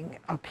saving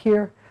up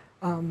here.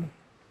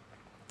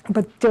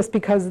 But just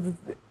because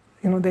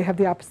they have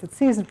the opposite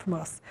season from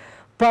us.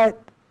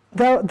 But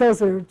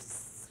those are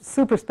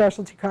super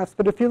specialty crops.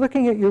 But if you're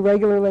looking at your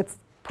regular, let's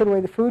put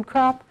away the food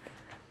crop,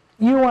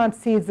 you want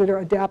seeds that are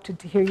adapted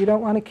to here. You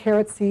don't want a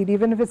carrot seed,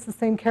 even if it's the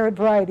same carrot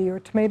variety, or a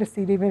tomato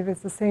seed, even if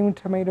it's the same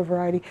tomato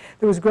variety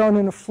that was grown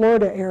in a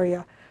Florida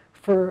area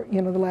for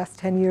the last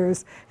 10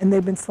 years, and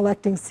they've been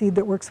selecting seed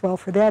that works well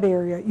for that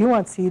area. You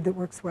want seed that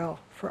works well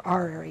for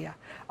our area.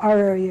 Our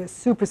area is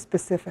super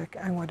specific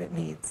on what it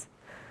needs.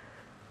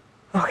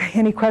 Okay,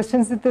 any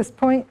questions at this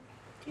point?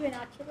 Do you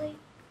inoculate?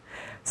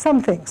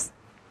 Some things.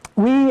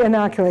 We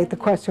inoculate, the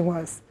question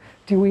was,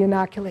 do we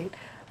inoculate?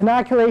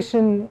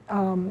 Inoculation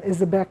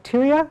is a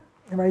bacteria,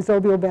 a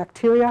rhizobial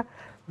bacteria,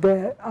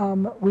 that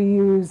we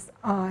use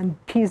on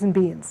peas and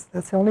beans.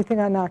 That's the only thing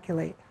I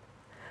inoculate.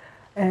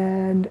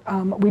 And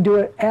we do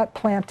it at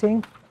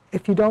planting.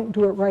 If you don't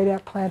do it right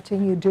at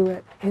planting, you do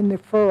it in the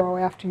furrow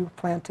after you've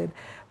planted.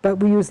 But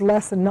we use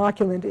less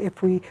inoculant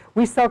if we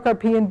soak our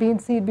pea and bean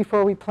seed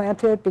before we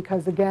plant it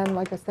because, again,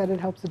 like I said,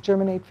 it helps it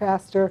germinate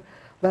faster,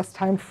 less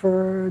time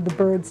for the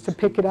birds to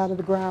pick it out of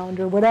the ground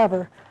or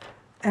whatever.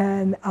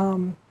 And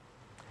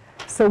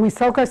so we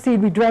soak our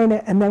seed, we drain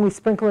it, and then we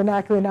sprinkle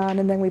inoculant on,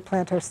 and then we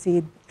plant our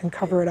seed and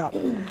cover it up.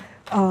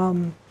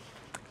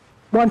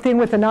 One thing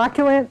with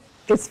inoculant,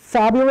 it's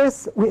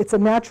fabulous. It's a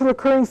natural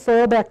occurring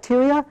soil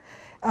bacteria.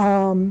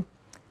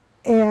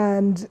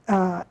 And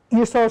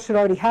your soil should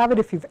already have it.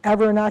 If you've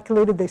ever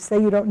inoculated, they say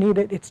you don't need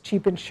it. It's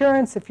cheap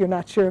insurance if you're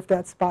not sure if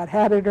that spot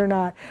had it or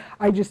not.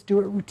 I just do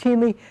it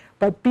routinely.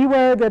 But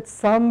beware that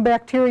some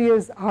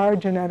bacteria are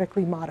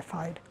genetically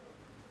modified.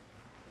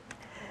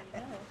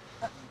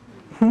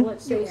 Will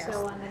it say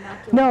so on the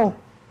inoculation? No,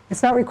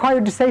 it's not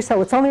required to say so.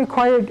 It's only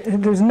required,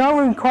 there's no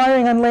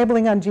requiring on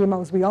labeling on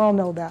GMOs. We all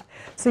know that.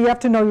 So you have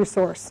to know your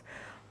source.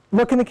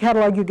 Look in the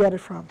catalog you get it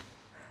from.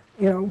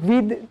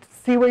 Read,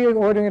 see where you're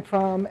ordering it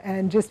from,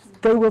 and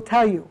they will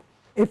tell you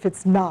if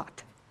it's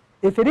not.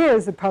 If it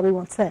is, it probably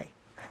won't say.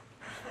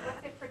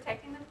 What's it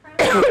protecting them from?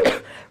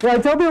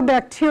 Rhizobial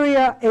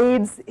bacteria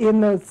aids in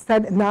the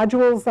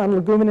nodules on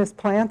leguminous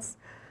plants.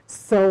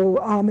 So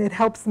it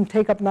helps them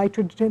take up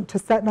nitrogen, to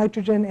set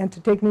nitrogen and to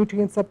take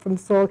nutrients up from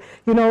the soil.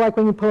 Like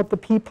when you pull up the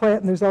pea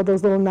plant and there's all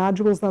those little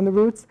nodules on the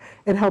roots,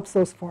 it helps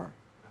those form.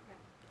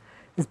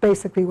 is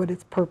basically what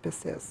its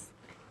purpose is.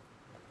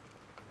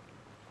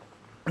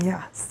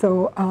 Yeah,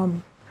 so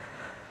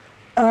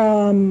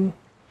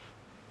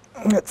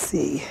let's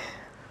see.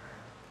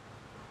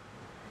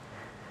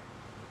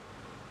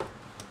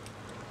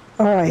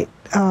 All right,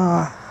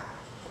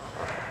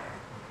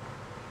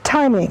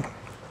 timing.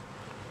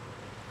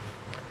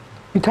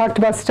 We talked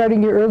about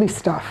starting your early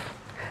stuff,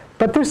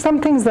 but there's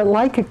some things that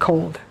like it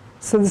cold.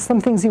 So there's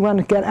some things you want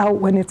to get out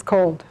when it's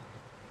cold.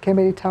 Can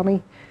anybody tell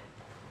me?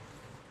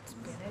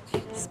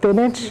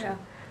 Spinach? Yeah.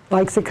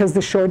 Likes it because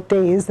the short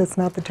days, that's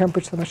not the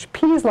temperature so much.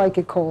 Peas like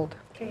it cold.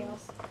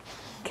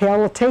 Kale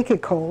will take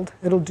it cold.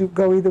 It'll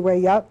go either way,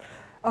 yep.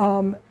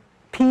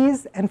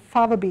 Peas and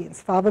fava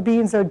beans. Fava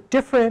beans are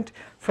different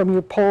from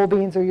your pole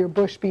beans or your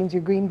bush beans,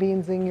 your green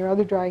beans and your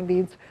other drying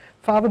beans.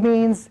 Fava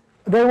beans,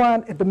 they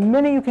want, the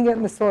minute you can get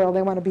in the soil,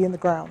 they want to be in the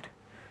ground.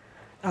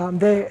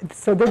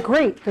 So they're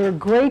great. They're a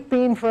great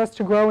bean for us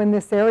to grow in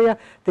this area.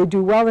 They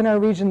do well in our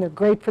region. They're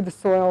great for the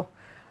soil.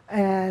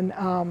 And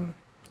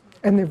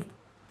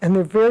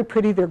they're very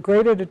pretty. They're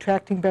great at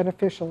attracting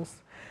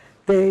beneficials.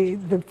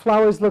 The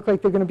flowers look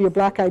like they're going to be a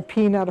black-eyed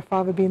pea, not a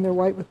fava bean. They're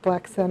white with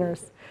black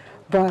centers.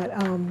 But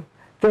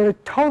they're a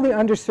totally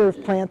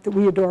underserved plant that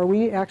we adore.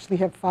 We actually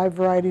have 5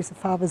 varieties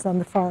of favas on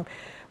the farm.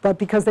 But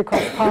because they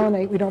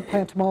cross-pollinate, we don't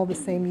plant them all the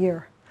same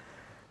year.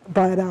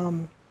 But,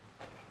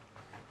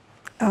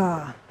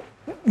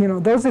 you know,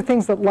 those are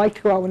things that like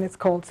to go out when it's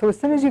cold. So as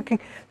soon as you can,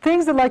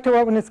 things that like to go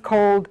out when it's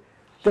cold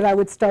that I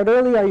would start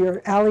early are your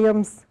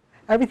alliums.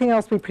 Everything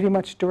else we pretty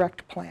much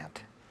direct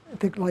plant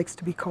that likes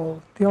to be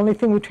cold. The only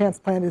thing we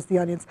transplant is the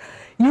onions.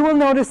 You will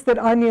notice that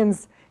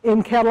onions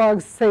in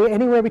catalogs say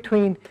anywhere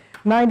between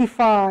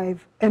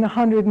 95 and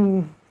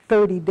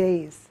 130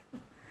 days.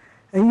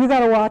 And you got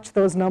to watch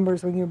those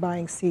numbers when you're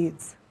buying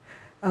seeds.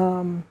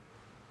 You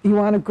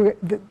want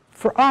to,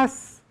 for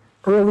us,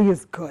 early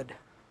is good.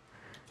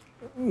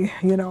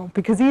 You know,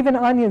 because even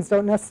onions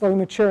don't necessarily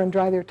mature and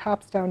dry their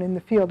tops down in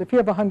the field. If you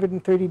have a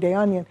 130-day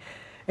onion,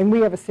 and we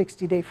have a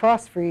 60-day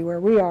frost-free where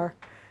we are,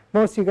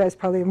 most of you guys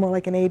probably are more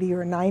like an 80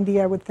 or a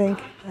 90, I would think.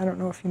 I don't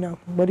know if you know.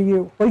 What are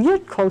you? Well, you're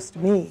close to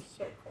me.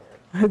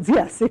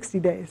 Yeah, 60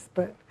 days.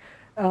 But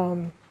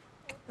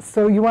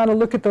so you want to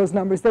look at those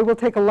numbers. They will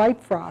take a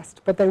light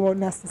frost, but they won't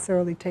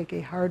necessarily take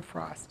a hard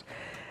frost.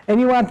 And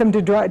you want them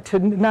to dry, to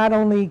not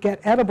only get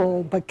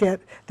edible, but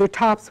get their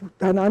tops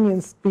on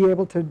onions be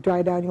able to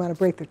dry down. You want to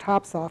break their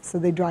tops off so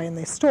they dry and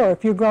they store.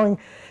 If you're growing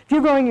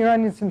your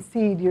onions from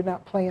seed, you're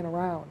not playing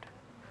around.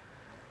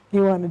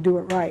 You want to do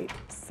it right.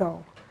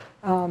 So,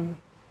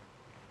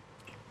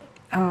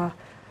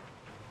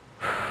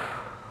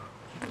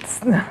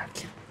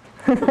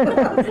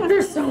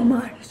 There's so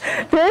much.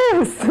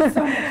 there is.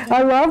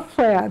 I love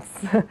plants.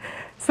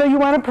 So you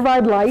want to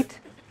provide light.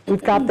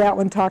 We've got that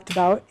one talked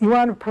about. You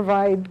want to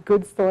provide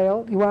good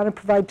soil. You want to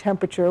provide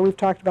temperature. We've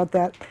talked about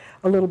that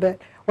a little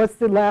bit. What's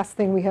the last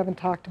thing we haven't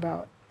talked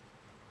about?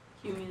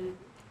 Humidity.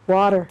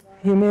 Water,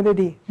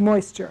 humidity,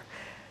 moisture.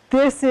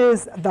 This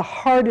is the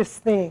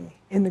hardest thing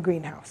in the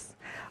greenhouse.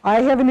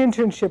 I have an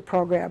internship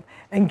program,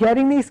 and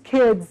getting these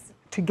kids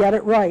to get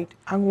it right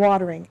on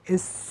watering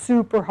is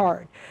super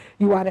hard.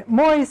 You want it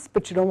moist,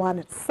 but you don't want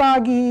it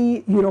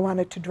soggy. You don't want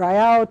it to dry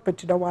out,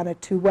 but you don't want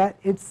it too wet.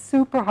 It's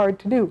super hard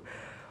to do.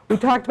 We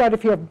talked about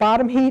if you have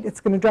bottom heat, it's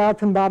going to dry out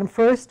from the bottom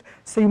first,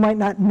 so you might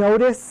not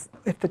notice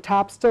if the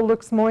top still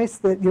looks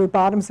moist that your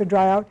bottoms are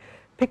dry out.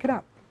 Pick it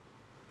up.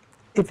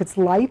 If it's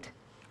light,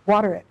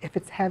 water it. If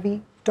it's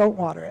heavy, don't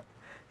water it.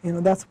 You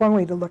know, that's one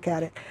way to look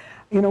at it.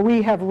 You know,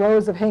 we have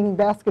rows of hanging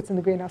baskets in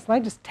the greenhouse, and I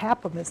just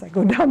tap them as I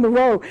go down the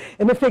row.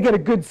 And if they get a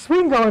good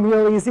swing going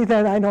real easy,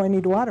 then I know I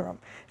need to water them.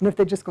 And if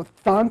they just go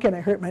thunk and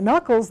I hurt my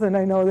knuckles, then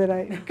I know that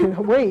I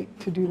can wait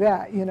to do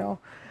that, you know.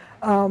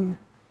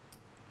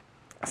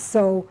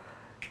 So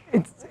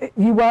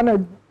you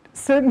want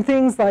certain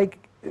things like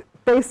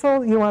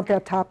basil, you want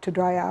that top to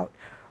dry out.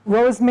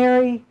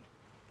 Rosemary,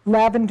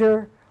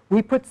 lavender,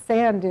 we put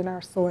sand in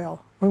our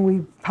soil when we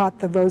pot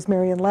the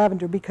rosemary and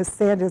lavender because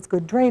sand has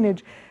good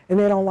drainage and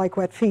they don't like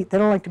wet feet. They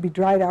don't like to be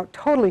dried out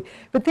totally.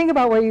 But think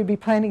about where you'd be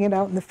planting it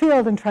out in the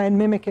field and try and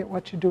mimic it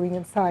what you're doing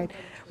inside.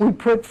 We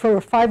put, for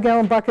a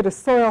 5-gallon bucket of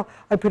soil,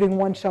 I put in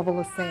 1 shovel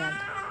of sand.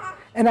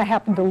 And I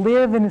happen to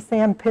live in a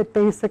sand pit,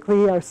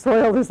 basically. Our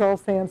soil is all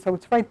sand, so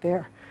it's right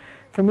there.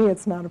 For me,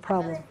 it's not a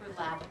problem. For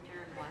lavender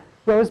and what?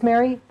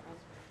 Rosemary,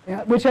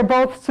 yeah, which are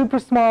both super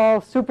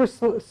small, super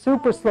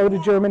slow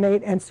to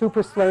germinate, and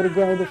super slow to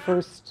grow the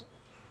first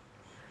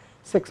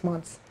 6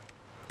 months.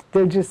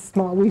 They're just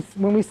small.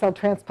 When we sell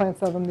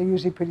transplants of them, they're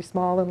usually pretty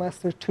small unless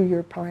they're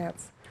 2-year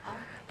plants.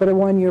 But a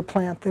 1-year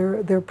plant,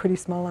 they're pretty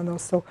small on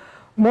those. So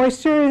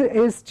moisture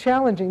is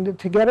challenging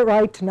to get it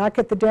right, to not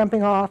get the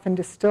damping off, and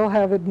to still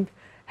have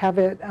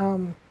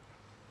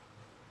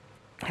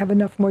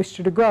enough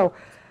moisture to grow.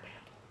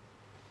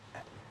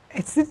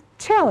 It's a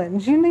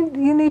challenge. You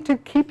need to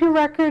keep your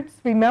records.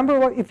 Remember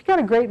what, if you've got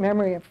a great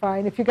memory,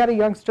 fine. If you've got a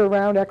youngster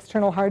around,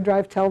 external hard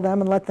drive, tell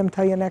them and let them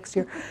tell you next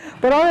year.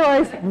 But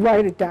otherwise,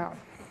 write it down.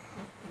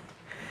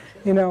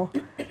 You know.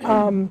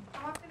 How often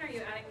are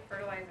you adding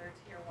fertilizer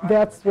to your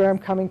That's where I'm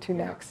coming to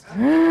next.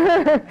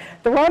 The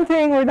one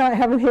thing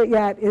haven't hit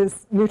yet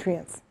is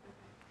nutrients.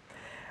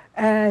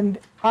 And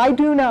I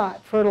do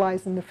not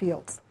fertilize in the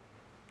fields.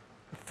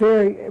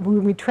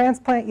 When we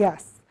transplant,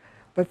 yes.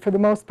 But for the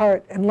most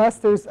part, unless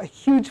there's a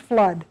huge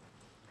flood,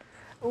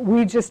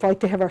 we just like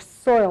to have our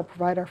soil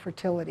provide our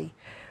fertility.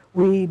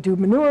 We do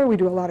manure, we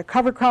do a lot of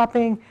cover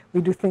cropping,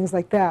 we do things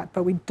like that,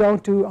 but we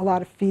don't do a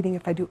lot of feeding.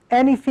 If I do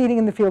any feeding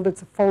in the field,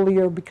 it's a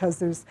foliar because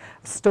there's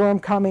a storm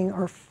coming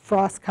or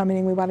frost coming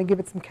and we want to give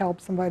it some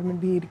kelp, some vitamin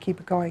B to keep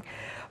it going.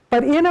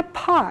 But in a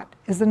pot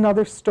is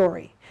another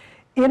story.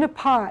 In a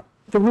pot,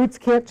 the roots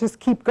can't just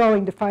keep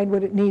going to find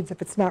what it needs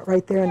if it's not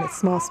right there in its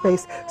small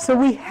space. So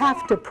we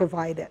have to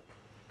provide it.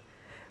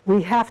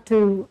 We have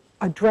to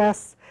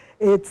address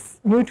its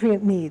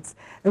nutrient needs.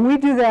 And we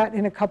do that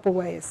in a couple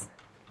ways.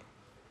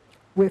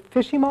 With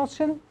fish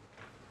emulsion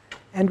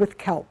and with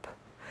kelp.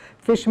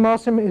 Fish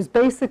emulsion is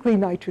basically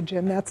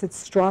nitrogen. That's its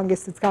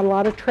strongest. It's got a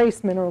lot of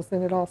trace minerals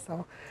in it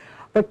also.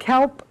 But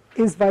kelp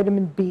is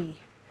vitamin B.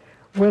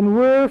 When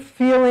we're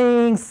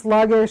feeling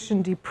sluggish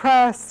and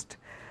depressed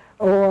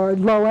or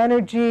low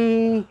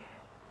energy,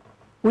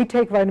 we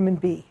take vitamin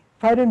B.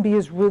 Vitamin B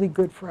is really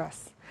good for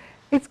us.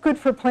 It's good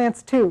for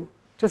plants too.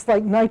 Just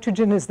like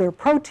nitrogen is their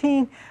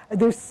protein.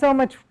 There's so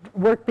much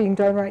work being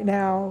done right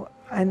now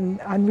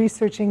on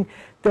researching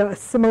the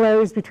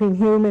similarities between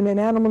human and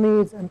animal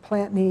needs and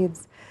plant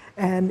needs.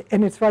 And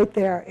it's right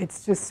there.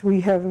 It's just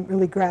we haven't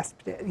really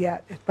grasped it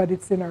yet, but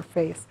it's in our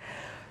face.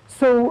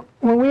 So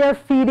when we are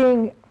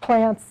feeding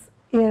plants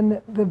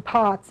in the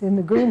pots in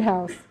the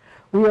greenhouse,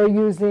 we are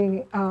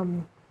using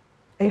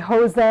a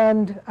hose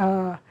end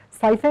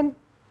siphon,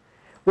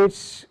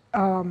 which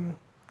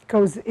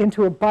goes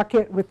into a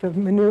bucket with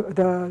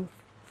the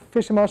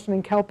fish emulsion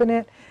and kelp in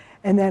it,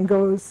 and then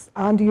goes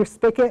onto your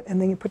spigot,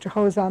 and then you put your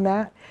hose on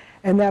that,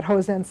 and that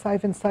hose end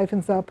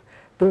siphons up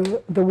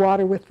the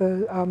water with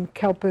the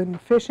kelp and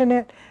fish in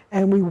it,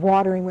 and we're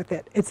watering with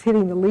it. It's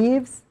hitting the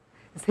leaves,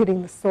 it's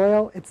hitting the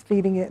soil, it's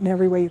feeding it in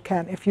every way you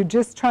can. If you're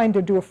just trying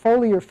to do a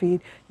foliar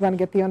feed, you want to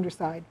get the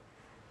underside,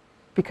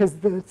 because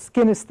the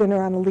skin is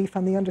thinner on a leaf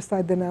on the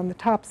underside than on the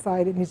top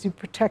side. It needs to be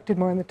protected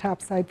more on the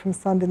top side from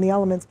sun and the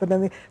elements, but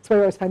then that's why I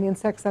always find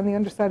insects on the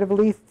underside of a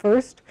leaf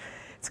first.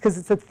 It's because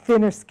it's a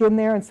thinner skin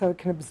there, and so it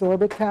can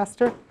absorb it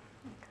faster.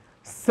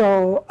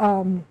 So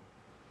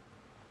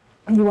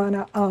you want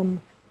to,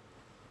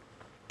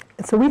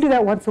 so we do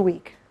that once a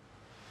week.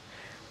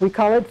 We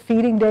call it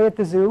feeding day at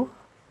the zoo,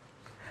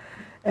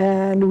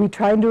 and we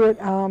try and do it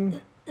a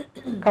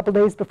couple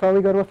days before we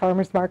go to a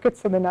farmer's market,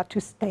 so they're not too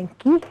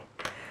stanky.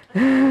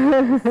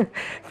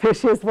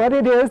 Fish is what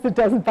it is. It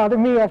doesn't bother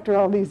me after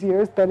all these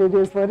years, but it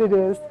is what it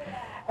is.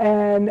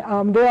 And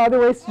there are other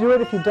ways to do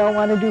it if you don't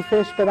want to do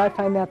fish, but I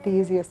find that the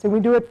easiest. And we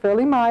do it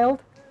fairly mild,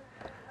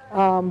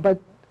 but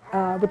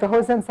with the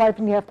hose end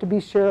siphon, you have to be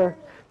sure.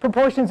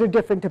 Proportions are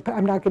different.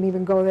 I'm not going to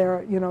even go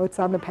there. You know, it's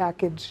on the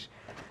package.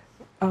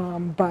 So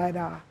can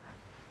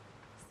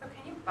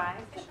you buy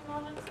fish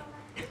emulsion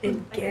somewhere?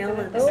 In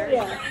gallons. Oh,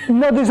 yeah.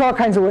 No, there's all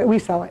kinds of ways. We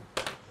sell it.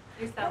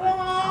 You sell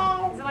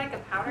it? Is it like a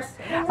powder?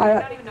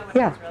 I don't even know what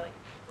yeah. it is really.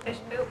 Fish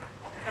poop? Is that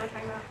what you're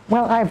talking about?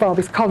 Well, I've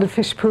always called it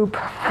fish poop.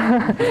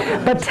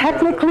 But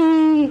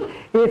technically,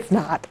 it's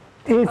not.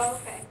 It's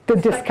the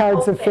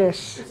discards of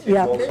fish.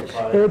 Yeah,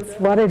 it's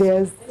what it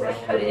is. So you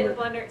put it in a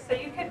blender. So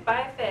you could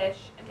buy fish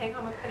and take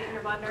home and put it in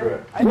your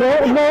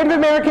blender? Native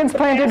Americans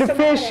planted a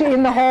fish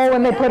in the hole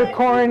when they put a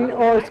corn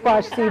or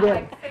squash seed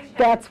in.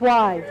 That's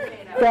why.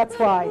 That's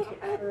why.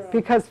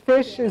 Because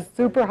fish is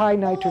super high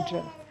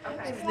nitrogen.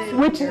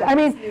 Which, I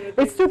mean,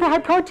 it's super high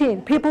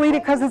protein. People eat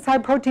it because it's high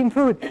protein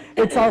food.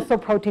 It's also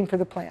protein for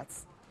the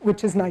plants,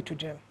 which is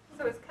nitrogen.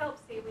 So is kelp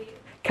seaweed?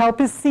 Kelp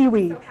is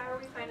seaweed. So how are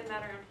we finding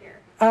that around here?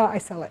 I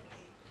sell it.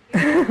 So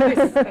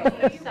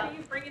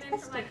you bring it in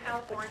from like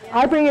California?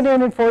 I bring it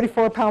in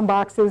 44-pound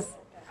boxes,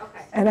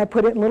 Okay. and I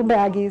put it in little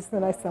baggies,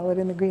 and I sell it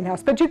in the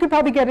greenhouse. But you could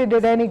probably get it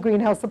at any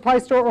greenhouse supply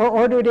store or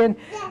order it in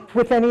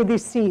with any of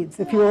these seeds.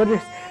 If you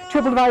order,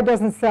 Triple Divide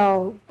doesn't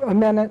sell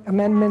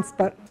amendments,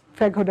 but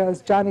Fegco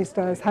does, Johnny's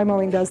does, High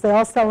Mowing does. They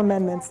all sell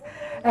amendments.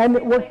 And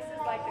Places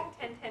like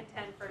the 10-10-10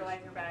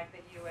 fertilizer bag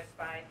that you would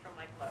buy from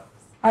like Lowe's.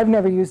 I've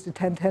never used a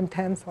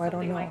 10-10-10, so I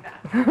don't know. Something like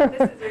that.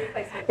 This is a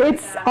replacement for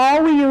It's that.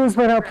 all we use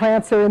when our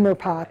plants are in their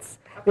pots,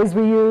 is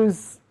we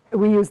use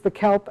the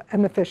kelp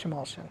and the fish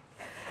emulsion.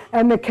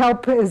 And the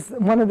kelp is,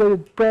 one of the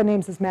brand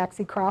names is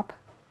Maxi Crop.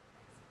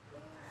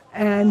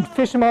 And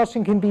fish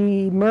emulsion can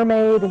be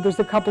Mermaid, and there's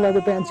a couple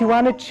other brands. You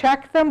want to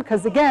check them,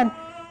 because again,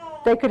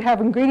 they could have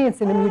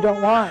ingredients in them you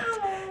don't want.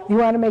 You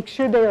want to make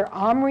sure they are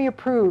OMRI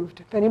approved.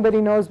 If anybody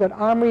knows what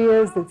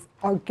OMRI is, it's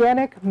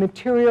Organic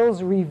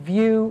Materials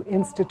Review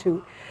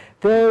Institute.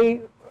 They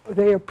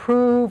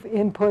approve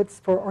inputs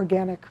for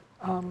organic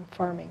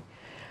farming.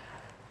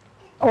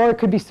 Or it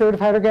could be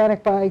certified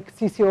organic by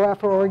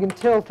CCOF or Oregon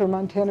Tilth or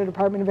Montana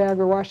Department of Ag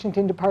or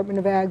Washington Department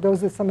of Ag.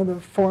 Those are some of the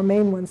four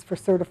main ones for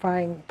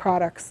certifying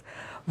products.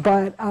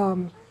 But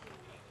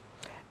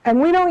And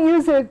we don't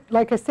use it,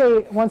 like I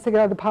say, once they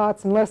get out of the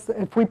pots, unless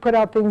if we put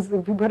out things,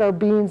 if we put our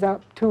beans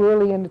out too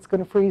early and it's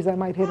going to freeze, I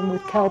might hit them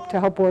with kelp to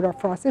help ward off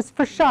frost. It's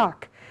for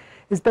shock,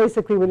 is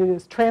basically what it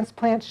is.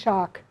 Transplant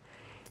shock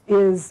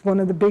is one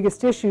of the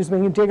biggest issues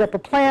when you dig up a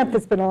plant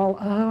that's been all,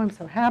 oh, I'm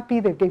so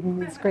happy, they've given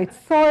me this great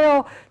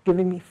soil,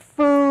 giving me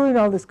food and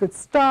all this good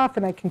stuff,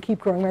 and I can keep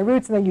growing my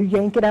roots, and then you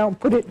yank it out and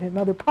put it in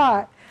another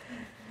pot.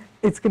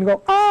 It's going to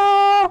go,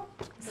 oh!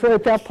 So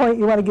at that point,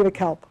 you want to give it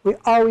kelp. We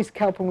always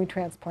kelp when we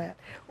transplant.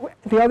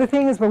 The other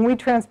thing is when we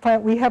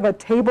transplant, we have a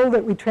table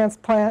that we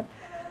transplant.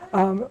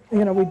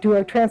 We do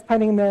our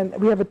transplanting, and then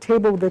we have a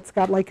table that's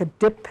got like a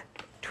dip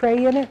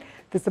tray in it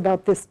that's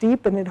about this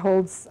deep, and it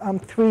holds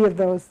 3 of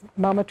those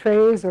mama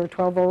trays or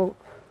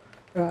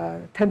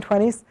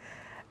 1020s.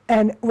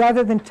 And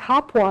rather than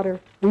top water,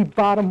 we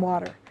bottom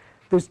water.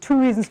 There's 2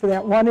 reasons for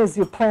that. One is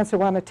your plants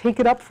want to take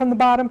it up from the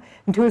bottom,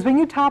 and 2 is when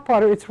you top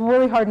water, it's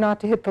really hard not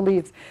to hit the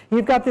leaves.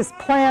 You've got this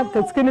plant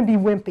that's going to be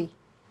wimpy.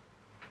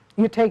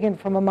 You're taking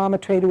from a mama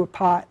tray to a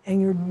pot, and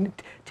you're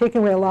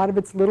taking away a lot of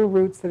its little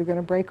roots that are going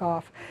to break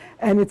off,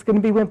 and it's going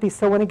to be wimpy.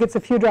 So when it gets a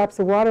few drops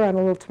of water on a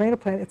little tomato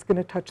plant, it's going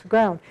to touch the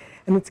ground,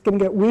 and it's going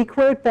to get weak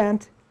where it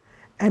bent,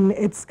 and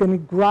it's going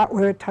to rot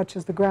where it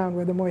touches the ground,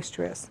 where the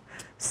moisture is.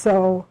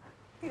 So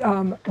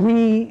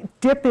we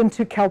dip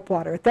into kelp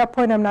water. At that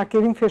point, I'm not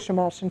giving fish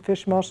emulsion.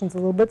 Fish emulsion's a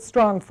little bit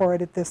strong for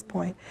it at this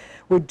point.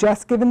 We're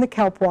just giving the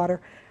kelp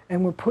water,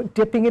 and we're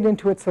dipping it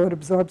into it so it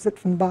absorbs it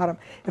from the bottom.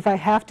 If I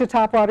have to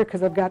top water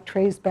because I've got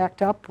trays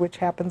backed up, which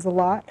happens a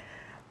lot,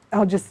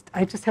 I just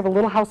have a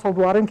little household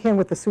watering can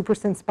with a super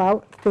thin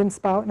spout,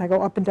 and I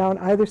go up and down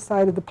either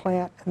side of the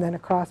plant and then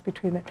across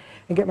between it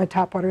and get my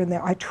top water in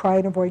there. I try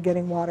and avoid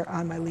getting water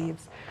on my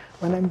leaves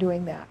when I'm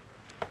doing that.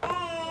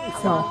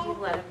 So you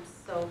let them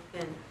soak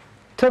in?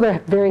 Till they're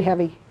very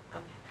heavy.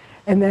 Okay.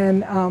 And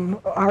then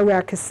our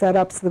rack is set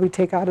up so that we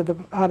take out of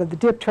the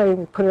dip tray and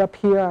we put it up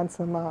here on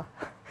some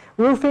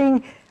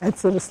roofing, and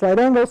it's at a slight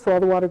angle so all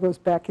the water goes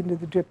back into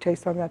the drip tray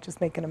so I'm not just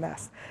making a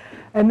mess.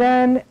 And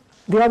then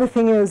the other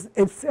thing is,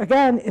 it's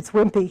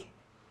wimpy.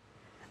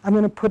 I'm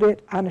going to put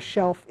it on a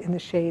shelf in the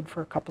shade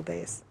for a couple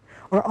days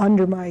or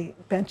under my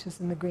benches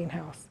in the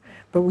greenhouse.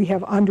 But we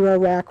have under our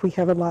rack, we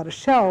have a lot of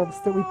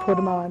shelves that we put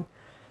them on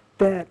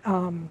that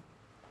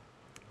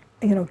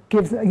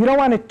gives, you don't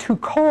want it too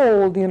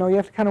cold, you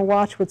have to kind of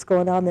watch what's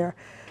going on there.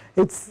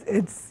 It's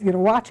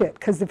watch it,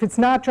 because if it's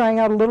not drying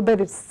out a little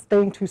bit, it's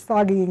staying too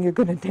soggy and you're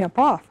going to damp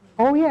off.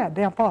 Oh yeah,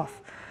 damp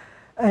off.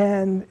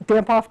 And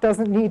damp off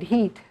doesn't need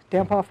heat.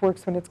 Damp off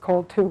works when it's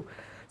cold too.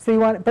 So you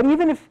want it, but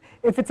even if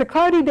it's a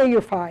cloudy day,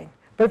 you're fine.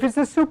 But if it's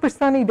a super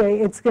sunny day,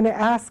 it's going to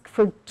ask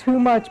for too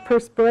much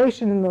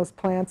perspiration in those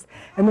plants,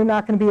 and they're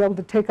not going to be able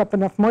to take up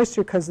enough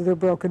moisture because of their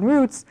broken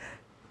roots.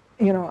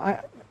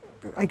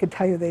 I could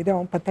tell you they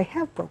don't, but they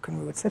have broken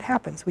roots. It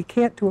happens. We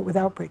can't do it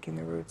without breaking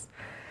the roots.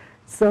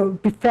 So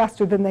be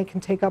faster than they can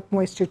take up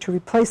moisture to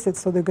replace it,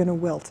 so they're going to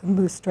wilt and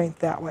lose strength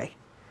that way.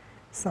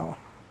 So,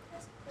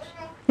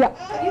 yeah.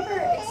 Have you ever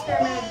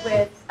experimented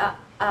with,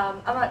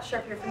 I'm not sure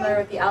if you're familiar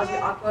with the algae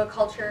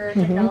aquaculture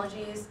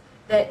technologies,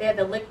 that they have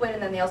the liquid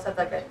and then they also have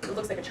like it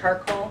looks like a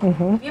charcoal.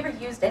 Have you ever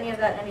used any of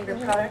that in any of your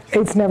products?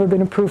 It's never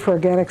been approved for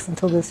organics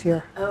until this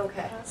year.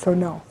 Okay. So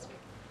no.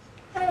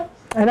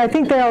 And I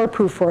think they are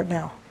approved for it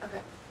now. Okay.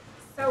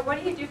 So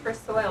what do you do for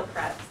soil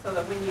prep so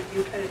that when you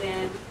do put it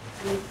in,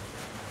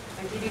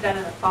 do you do that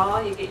in the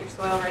fall? You get your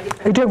soil ready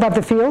for Are you talking about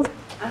the field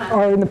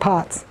or in the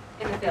pots?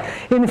 in the field?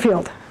 In the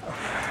field.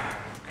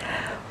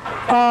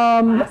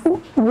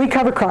 We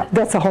cover crop.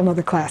 That's a whole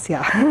other class,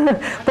 yeah.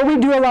 But we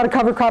do a lot of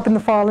cover crop in the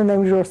fall, and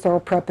then we do our soil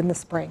prep in the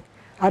spring.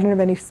 I don't have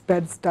any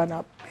beds done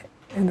up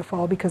in the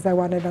fall because I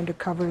want it under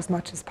cover as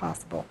much as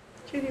possible.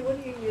 Judy, what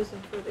are you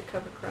using for the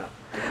cover crop?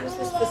 Do you use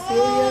this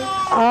Phacelia?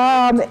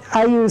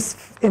 I use,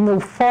 in the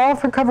fall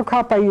for cover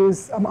crop, I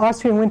use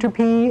Austrian winter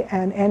pea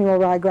and annual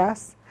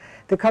ryegrass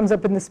that comes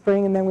up in the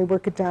spring, and then we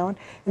work it down.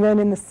 And then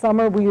in the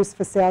summer, we use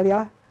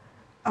Phacelia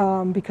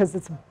because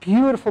it's a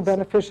beautiful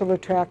beneficial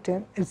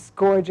attractant. It's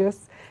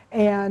gorgeous,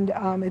 and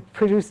it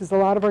produces a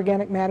lot of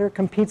organic matter. It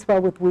competes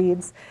well with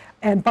weeds,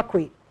 and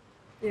buckwheat.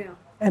 Yeah.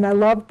 And I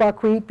love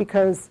buckwheat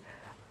because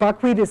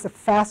buckwheat is a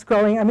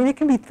fast-growing. I mean, it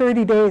can be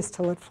 30 days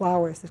till it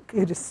flowers.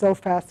 It is so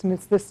fast, and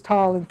it's this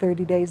tall in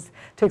 30 days.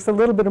 It takes a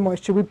little bit of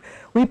moisture.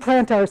 We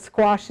plant our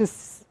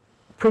squashes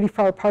pretty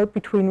far apart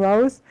between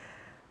rows.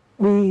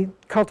 We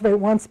cultivate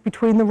once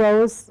between the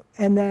rows,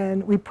 and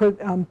then we put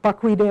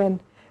buckwheat in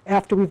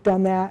after we've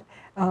done that.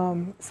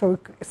 So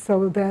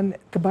then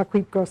the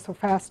buckwheat grows so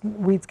fast,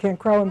 weeds can't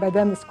grow, and by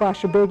then the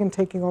squash are big and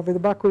taking over the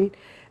buckwheat,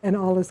 and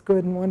all is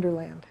good in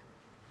Wonderland.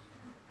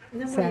 And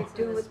then So- what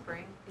do you do with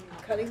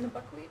cutting the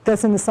buckwheat?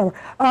 That's in the summer.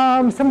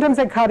 Sometimes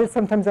I cut it,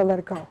 sometimes I let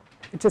it go.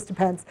 It just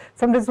depends.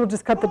 Sometimes we'll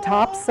just cut the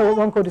tops so it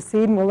won't go to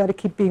seed, and we'll let it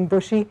keep being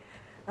bushy.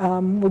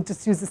 We'll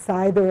just use a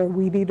scythe or a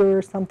weed eater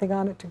or something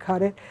on it to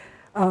cut it.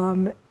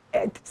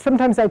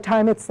 Sometimes I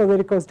time it so that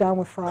it goes down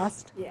with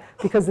frost,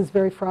 because it's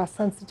very frost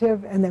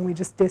sensitive, and then we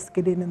just disc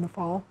it in the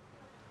fall.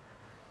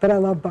 But I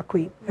love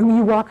buckwheat. And when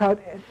you walk out,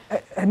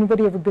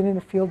 anybody ever been in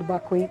a field of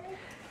buckwheat?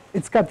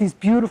 It's got these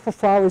beautiful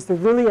flowers. They're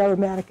really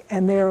aromatic,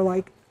 and they're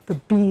like, the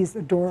bees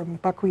adore them,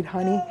 buckwheat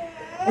honey.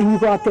 And you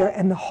go out there,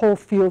 and the whole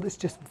field is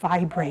just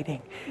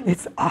vibrating.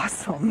 It's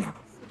awesome.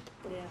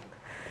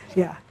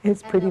 Yeah,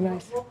 it's pretty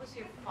nice. What was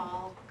your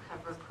fall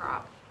cover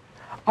crop?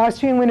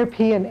 Austrian winter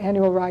pea and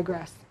annual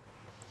ryegrass.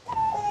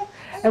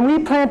 And we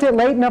plant it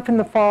late enough in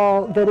the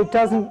fall that it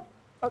doesn't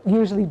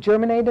usually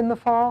germinate in the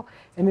fall,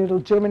 and it'll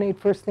germinate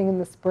first thing in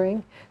the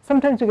spring.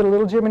 Sometimes we get a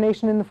little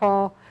germination in the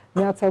fall,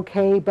 and that's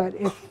okay, but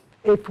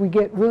if we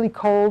get really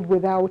cold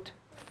without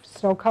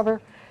snow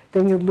cover,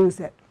 then you lose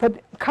it.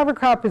 But cover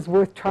crop is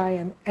worth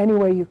trying any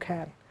way you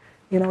can.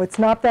 You know, it's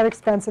not that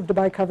expensive to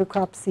buy cover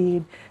crop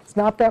seed. It's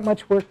not that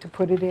much work to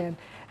put it in,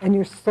 and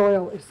your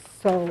soil is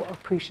so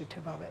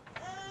appreciative of it.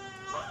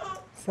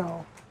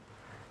 So,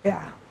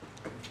 yeah.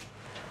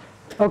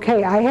 Okay,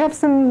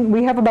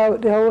 we have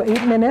about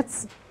 8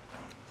 minutes.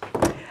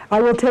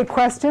 I will take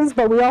questions,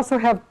 but we also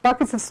have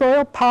buckets of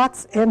soil,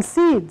 pots, and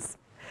seeds.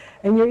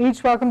 And you're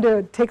each welcome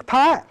to take a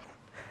pot,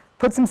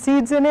 put some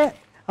seeds in it.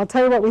 I'll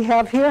tell you what we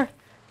have here.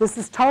 This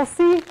is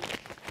Tulsi.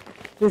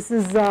 This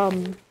is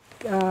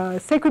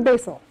sacred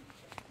basil,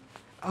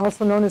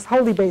 also known as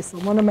holy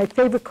basil, one of my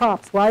favorite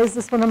crops. Why is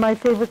this one of my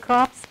favorite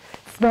crops?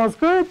 It smells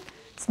good.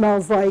 It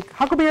smells like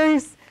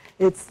huckleberries.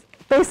 It's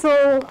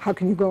basil. How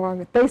can you go wrong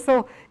with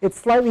basil? It's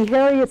slightly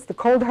hairy. It's the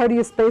cold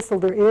hardiest basil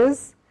there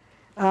is.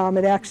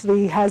 It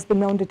actually has been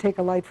known to take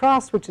a light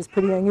frost, which is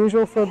pretty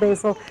unusual for a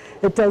basil.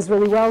 It does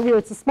really well here.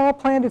 It's a small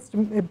plant,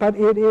 but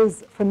it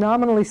is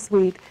phenomenally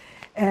sweet,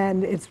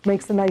 and it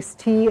makes a nice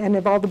tea, and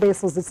of all the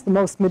basils, it's the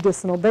most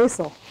medicinal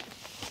basil.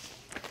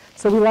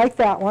 So we like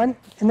that one.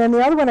 And then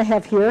the other one I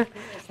have here,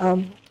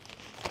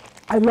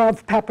 I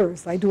love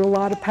peppers. I do a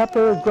lot of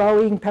pepper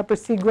growing, pepper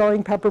seed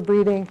growing, pepper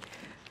breeding,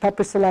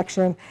 pepper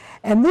selection.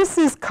 And this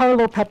is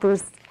Carlo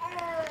peppers,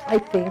 I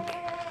think.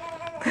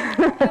 Yeah,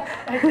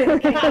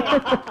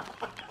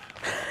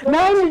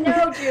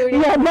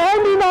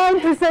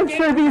 99%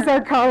 sure these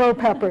are Carlo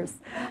peppers.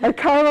 A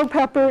Carlo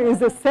pepper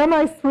is a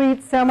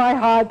semi-sweet,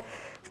 semi-hot,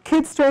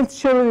 kid-strength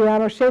chili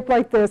relleno shaped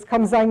like this,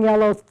 comes on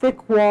yellow,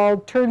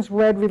 thick-walled, turns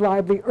red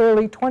reliably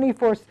early,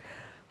 24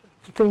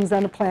 things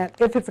on a plant,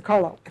 if it's a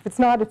Carlo. If it's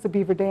not, it's a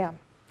beaver dam.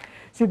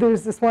 See,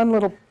 there's this one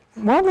little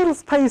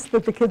place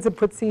that the kids have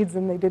put seeds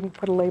and they didn't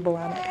put a label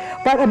on it.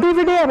 But a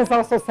beaver dam is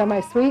also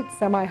semi-sweet,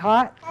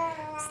 semi-hot,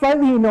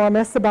 slightly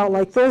enormous, about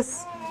like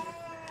this.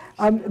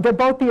 They'll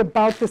both be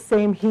about the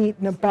same heat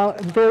and about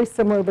very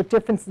similar but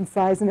different in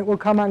size, and it will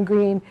come on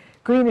green,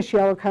 greenish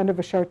yellow, kind of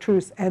a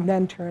chartreuse, and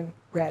then turn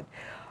red.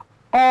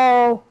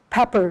 All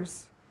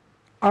peppers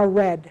are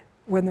red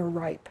when they're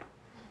ripe.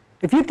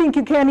 If you think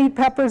you can't eat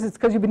peppers, it's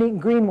because you've been eating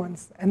green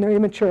ones and they're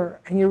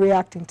immature and you're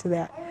reacting to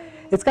that.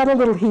 It's got a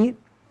little heat,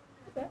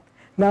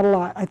 not a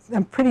lot.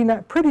 I'm pretty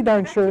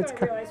darn sure it's. I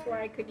realized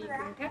why I could eat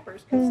green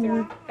peppers, because they're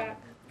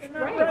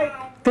not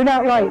ripe. They're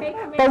not ripe,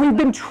 but we've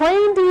been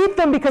trained to eat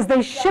them because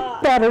they ship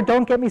better.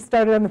 Don't get me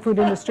started on the food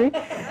industry.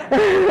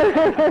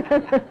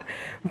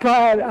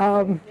 But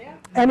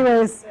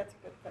anyways.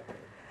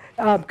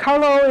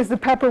 Carlo is the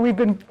pepper we've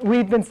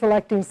been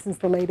selecting since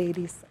the late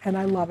 80s, and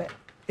I love it.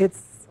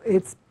 It's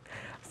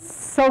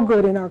so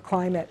good in our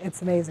climate.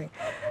 It's amazing.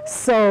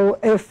 So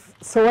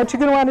what you're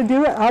going to want to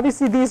do,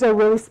 obviously these are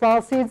really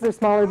small seeds. They're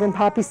smaller than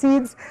poppy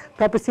seeds.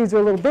 Pepper seeds are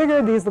a little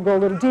bigger. These will go a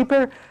little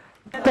deeper.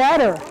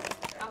 Better.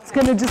 It's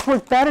going to just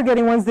work better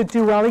getting ones that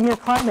do well in your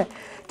climate.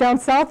 Down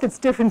south, it's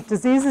different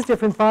diseases,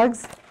 different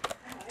bugs,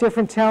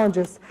 different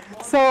challenges.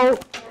 So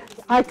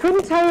I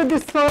couldn't tell you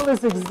this soil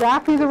is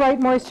exactly the right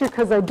moisture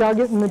because I dug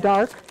it in the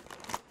dark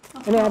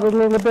and added a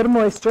little bit of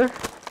moisture.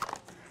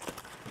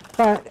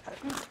 But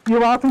you're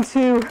welcome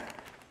to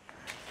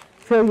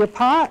fill your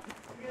pot.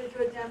 You're going to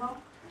do a demo?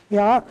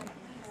 Yeah.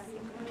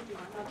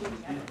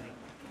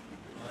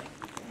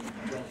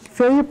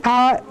 Fill your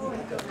pot.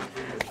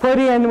 Put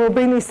in, we'll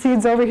bring these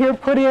seeds over here.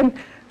 Put in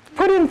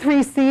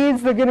 3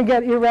 seeds. They're going to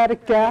get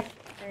erratic depth.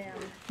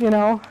 You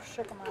know.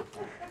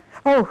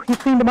 Oh, you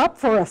cleaned them up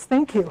for us.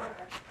 Thank you.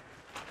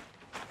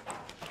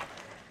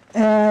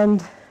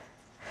 And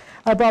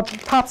I bought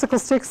popsicle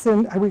sticks,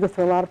 and we go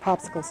through a lot of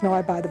popsicles. No,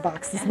 I buy the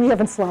boxes. We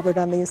haven't slobbered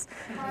on these.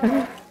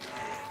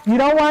 You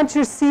don't want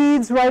your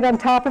seeds right on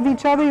top of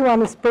each other. You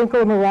want to sprinkle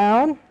them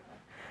around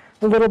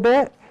a little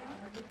bit.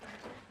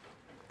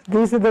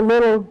 These are the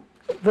little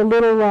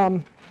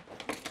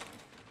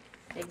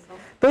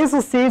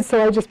basil seeds,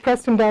 so I just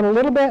pressed them down a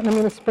little bit, and I'm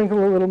going to sprinkle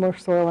a little more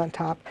soil on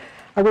top.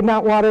 I would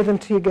not water them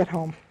till you get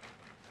home.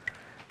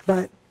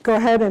 But go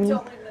ahead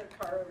and...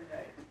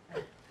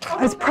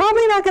 It's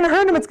probably not going to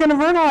hurt them. It's going to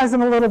vernalize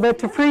them a little bit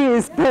to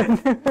freeze.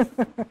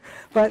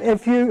 But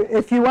if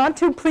you want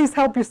to, please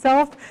help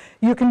yourself.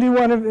 You can do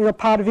a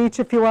pot of each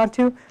if you want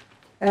to,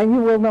 and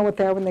you will know what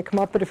they are when they come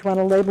up. But if you want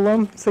to label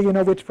them so you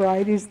know which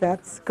varieties,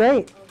 that's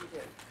great.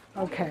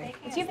 Okay.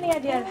 Do you have any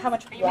idea of how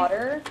much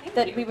water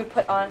that we would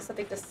put on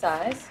something this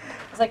size?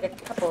 It's like a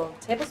couple of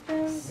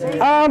tablespoons?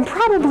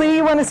 Probably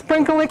you want to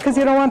sprinkle it because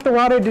you don't want the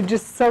water to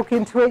just soak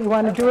into it. You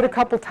want to do it a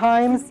couple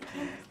times.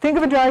 Think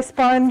of a dry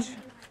sponge.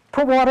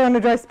 Put water on a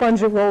dry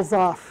sponge, it rolls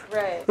off.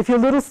 Right. If your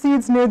little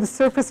seeds near the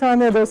surface on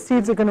there, those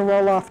seeds are going to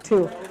roll off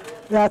too.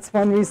 That's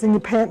one reason you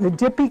plant in a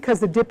dippy, because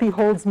the dippy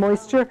holds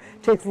moisture,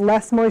 takes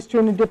less moisture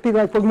in a dippy.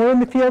 Like when we're in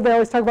the field, they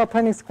always talk about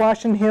planting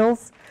squash in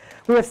hills.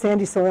 We have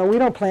sandy soil. We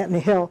don't plant in a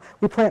hill.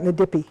 We plant in a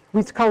dippy.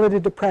 We call it a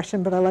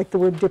depression, but I like the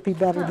word dippy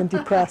better than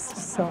depressed.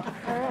 So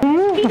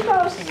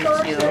People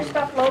source their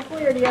stuff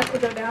locally, or do you have to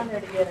go down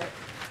there to get it?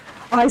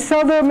 I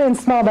sell them in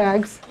small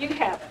bags. You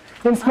have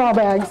it. In small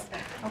bags,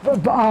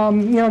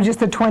 just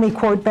the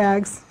 20-quart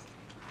bags.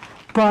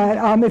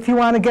 But if you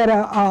want to get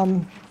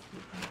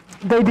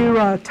they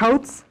do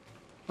totes,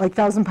 like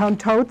 1,000-pound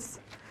totes,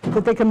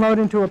 that they can load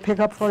into a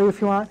pickup for you if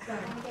you want.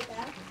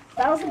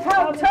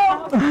 1,000-pound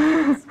tote.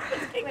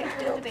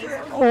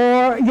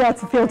 Or, yeah,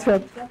 it's a field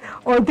trip.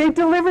 Or they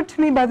deliver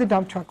to me by the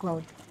dump truck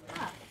load.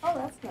 Oh,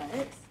 that's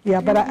nice.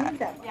 Yeah, but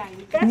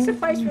That's the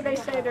place where they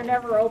say they're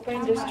never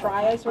open, just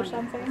try us or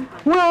something?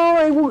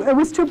 well, it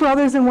was two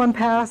brothers and one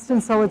passed,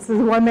 and so it's a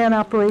one-man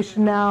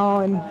operation now,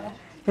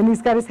 and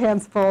he's got his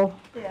hands full.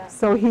 Yeah.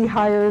 So he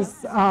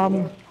hires,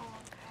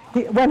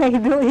 when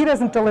he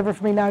doesn't deliver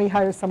for me now, he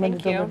hires someone to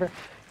deliver.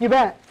 You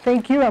bet.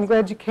 Thank you. I'm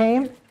glad you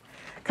came.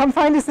 Come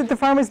find us at the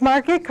farmer's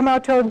market. Come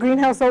out to our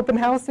greenhouse open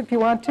house if you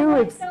want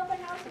to. It's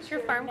What's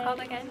your farm called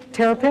again?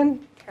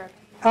 Terrapin.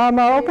 Terrapin.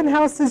 Our open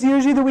house is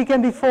usually the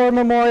weekend before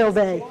Memorial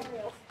Day.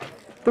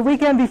 The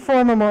weekend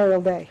before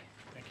Memorial Day.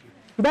 Thank you.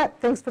 You bet.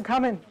 Thanks for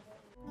coming.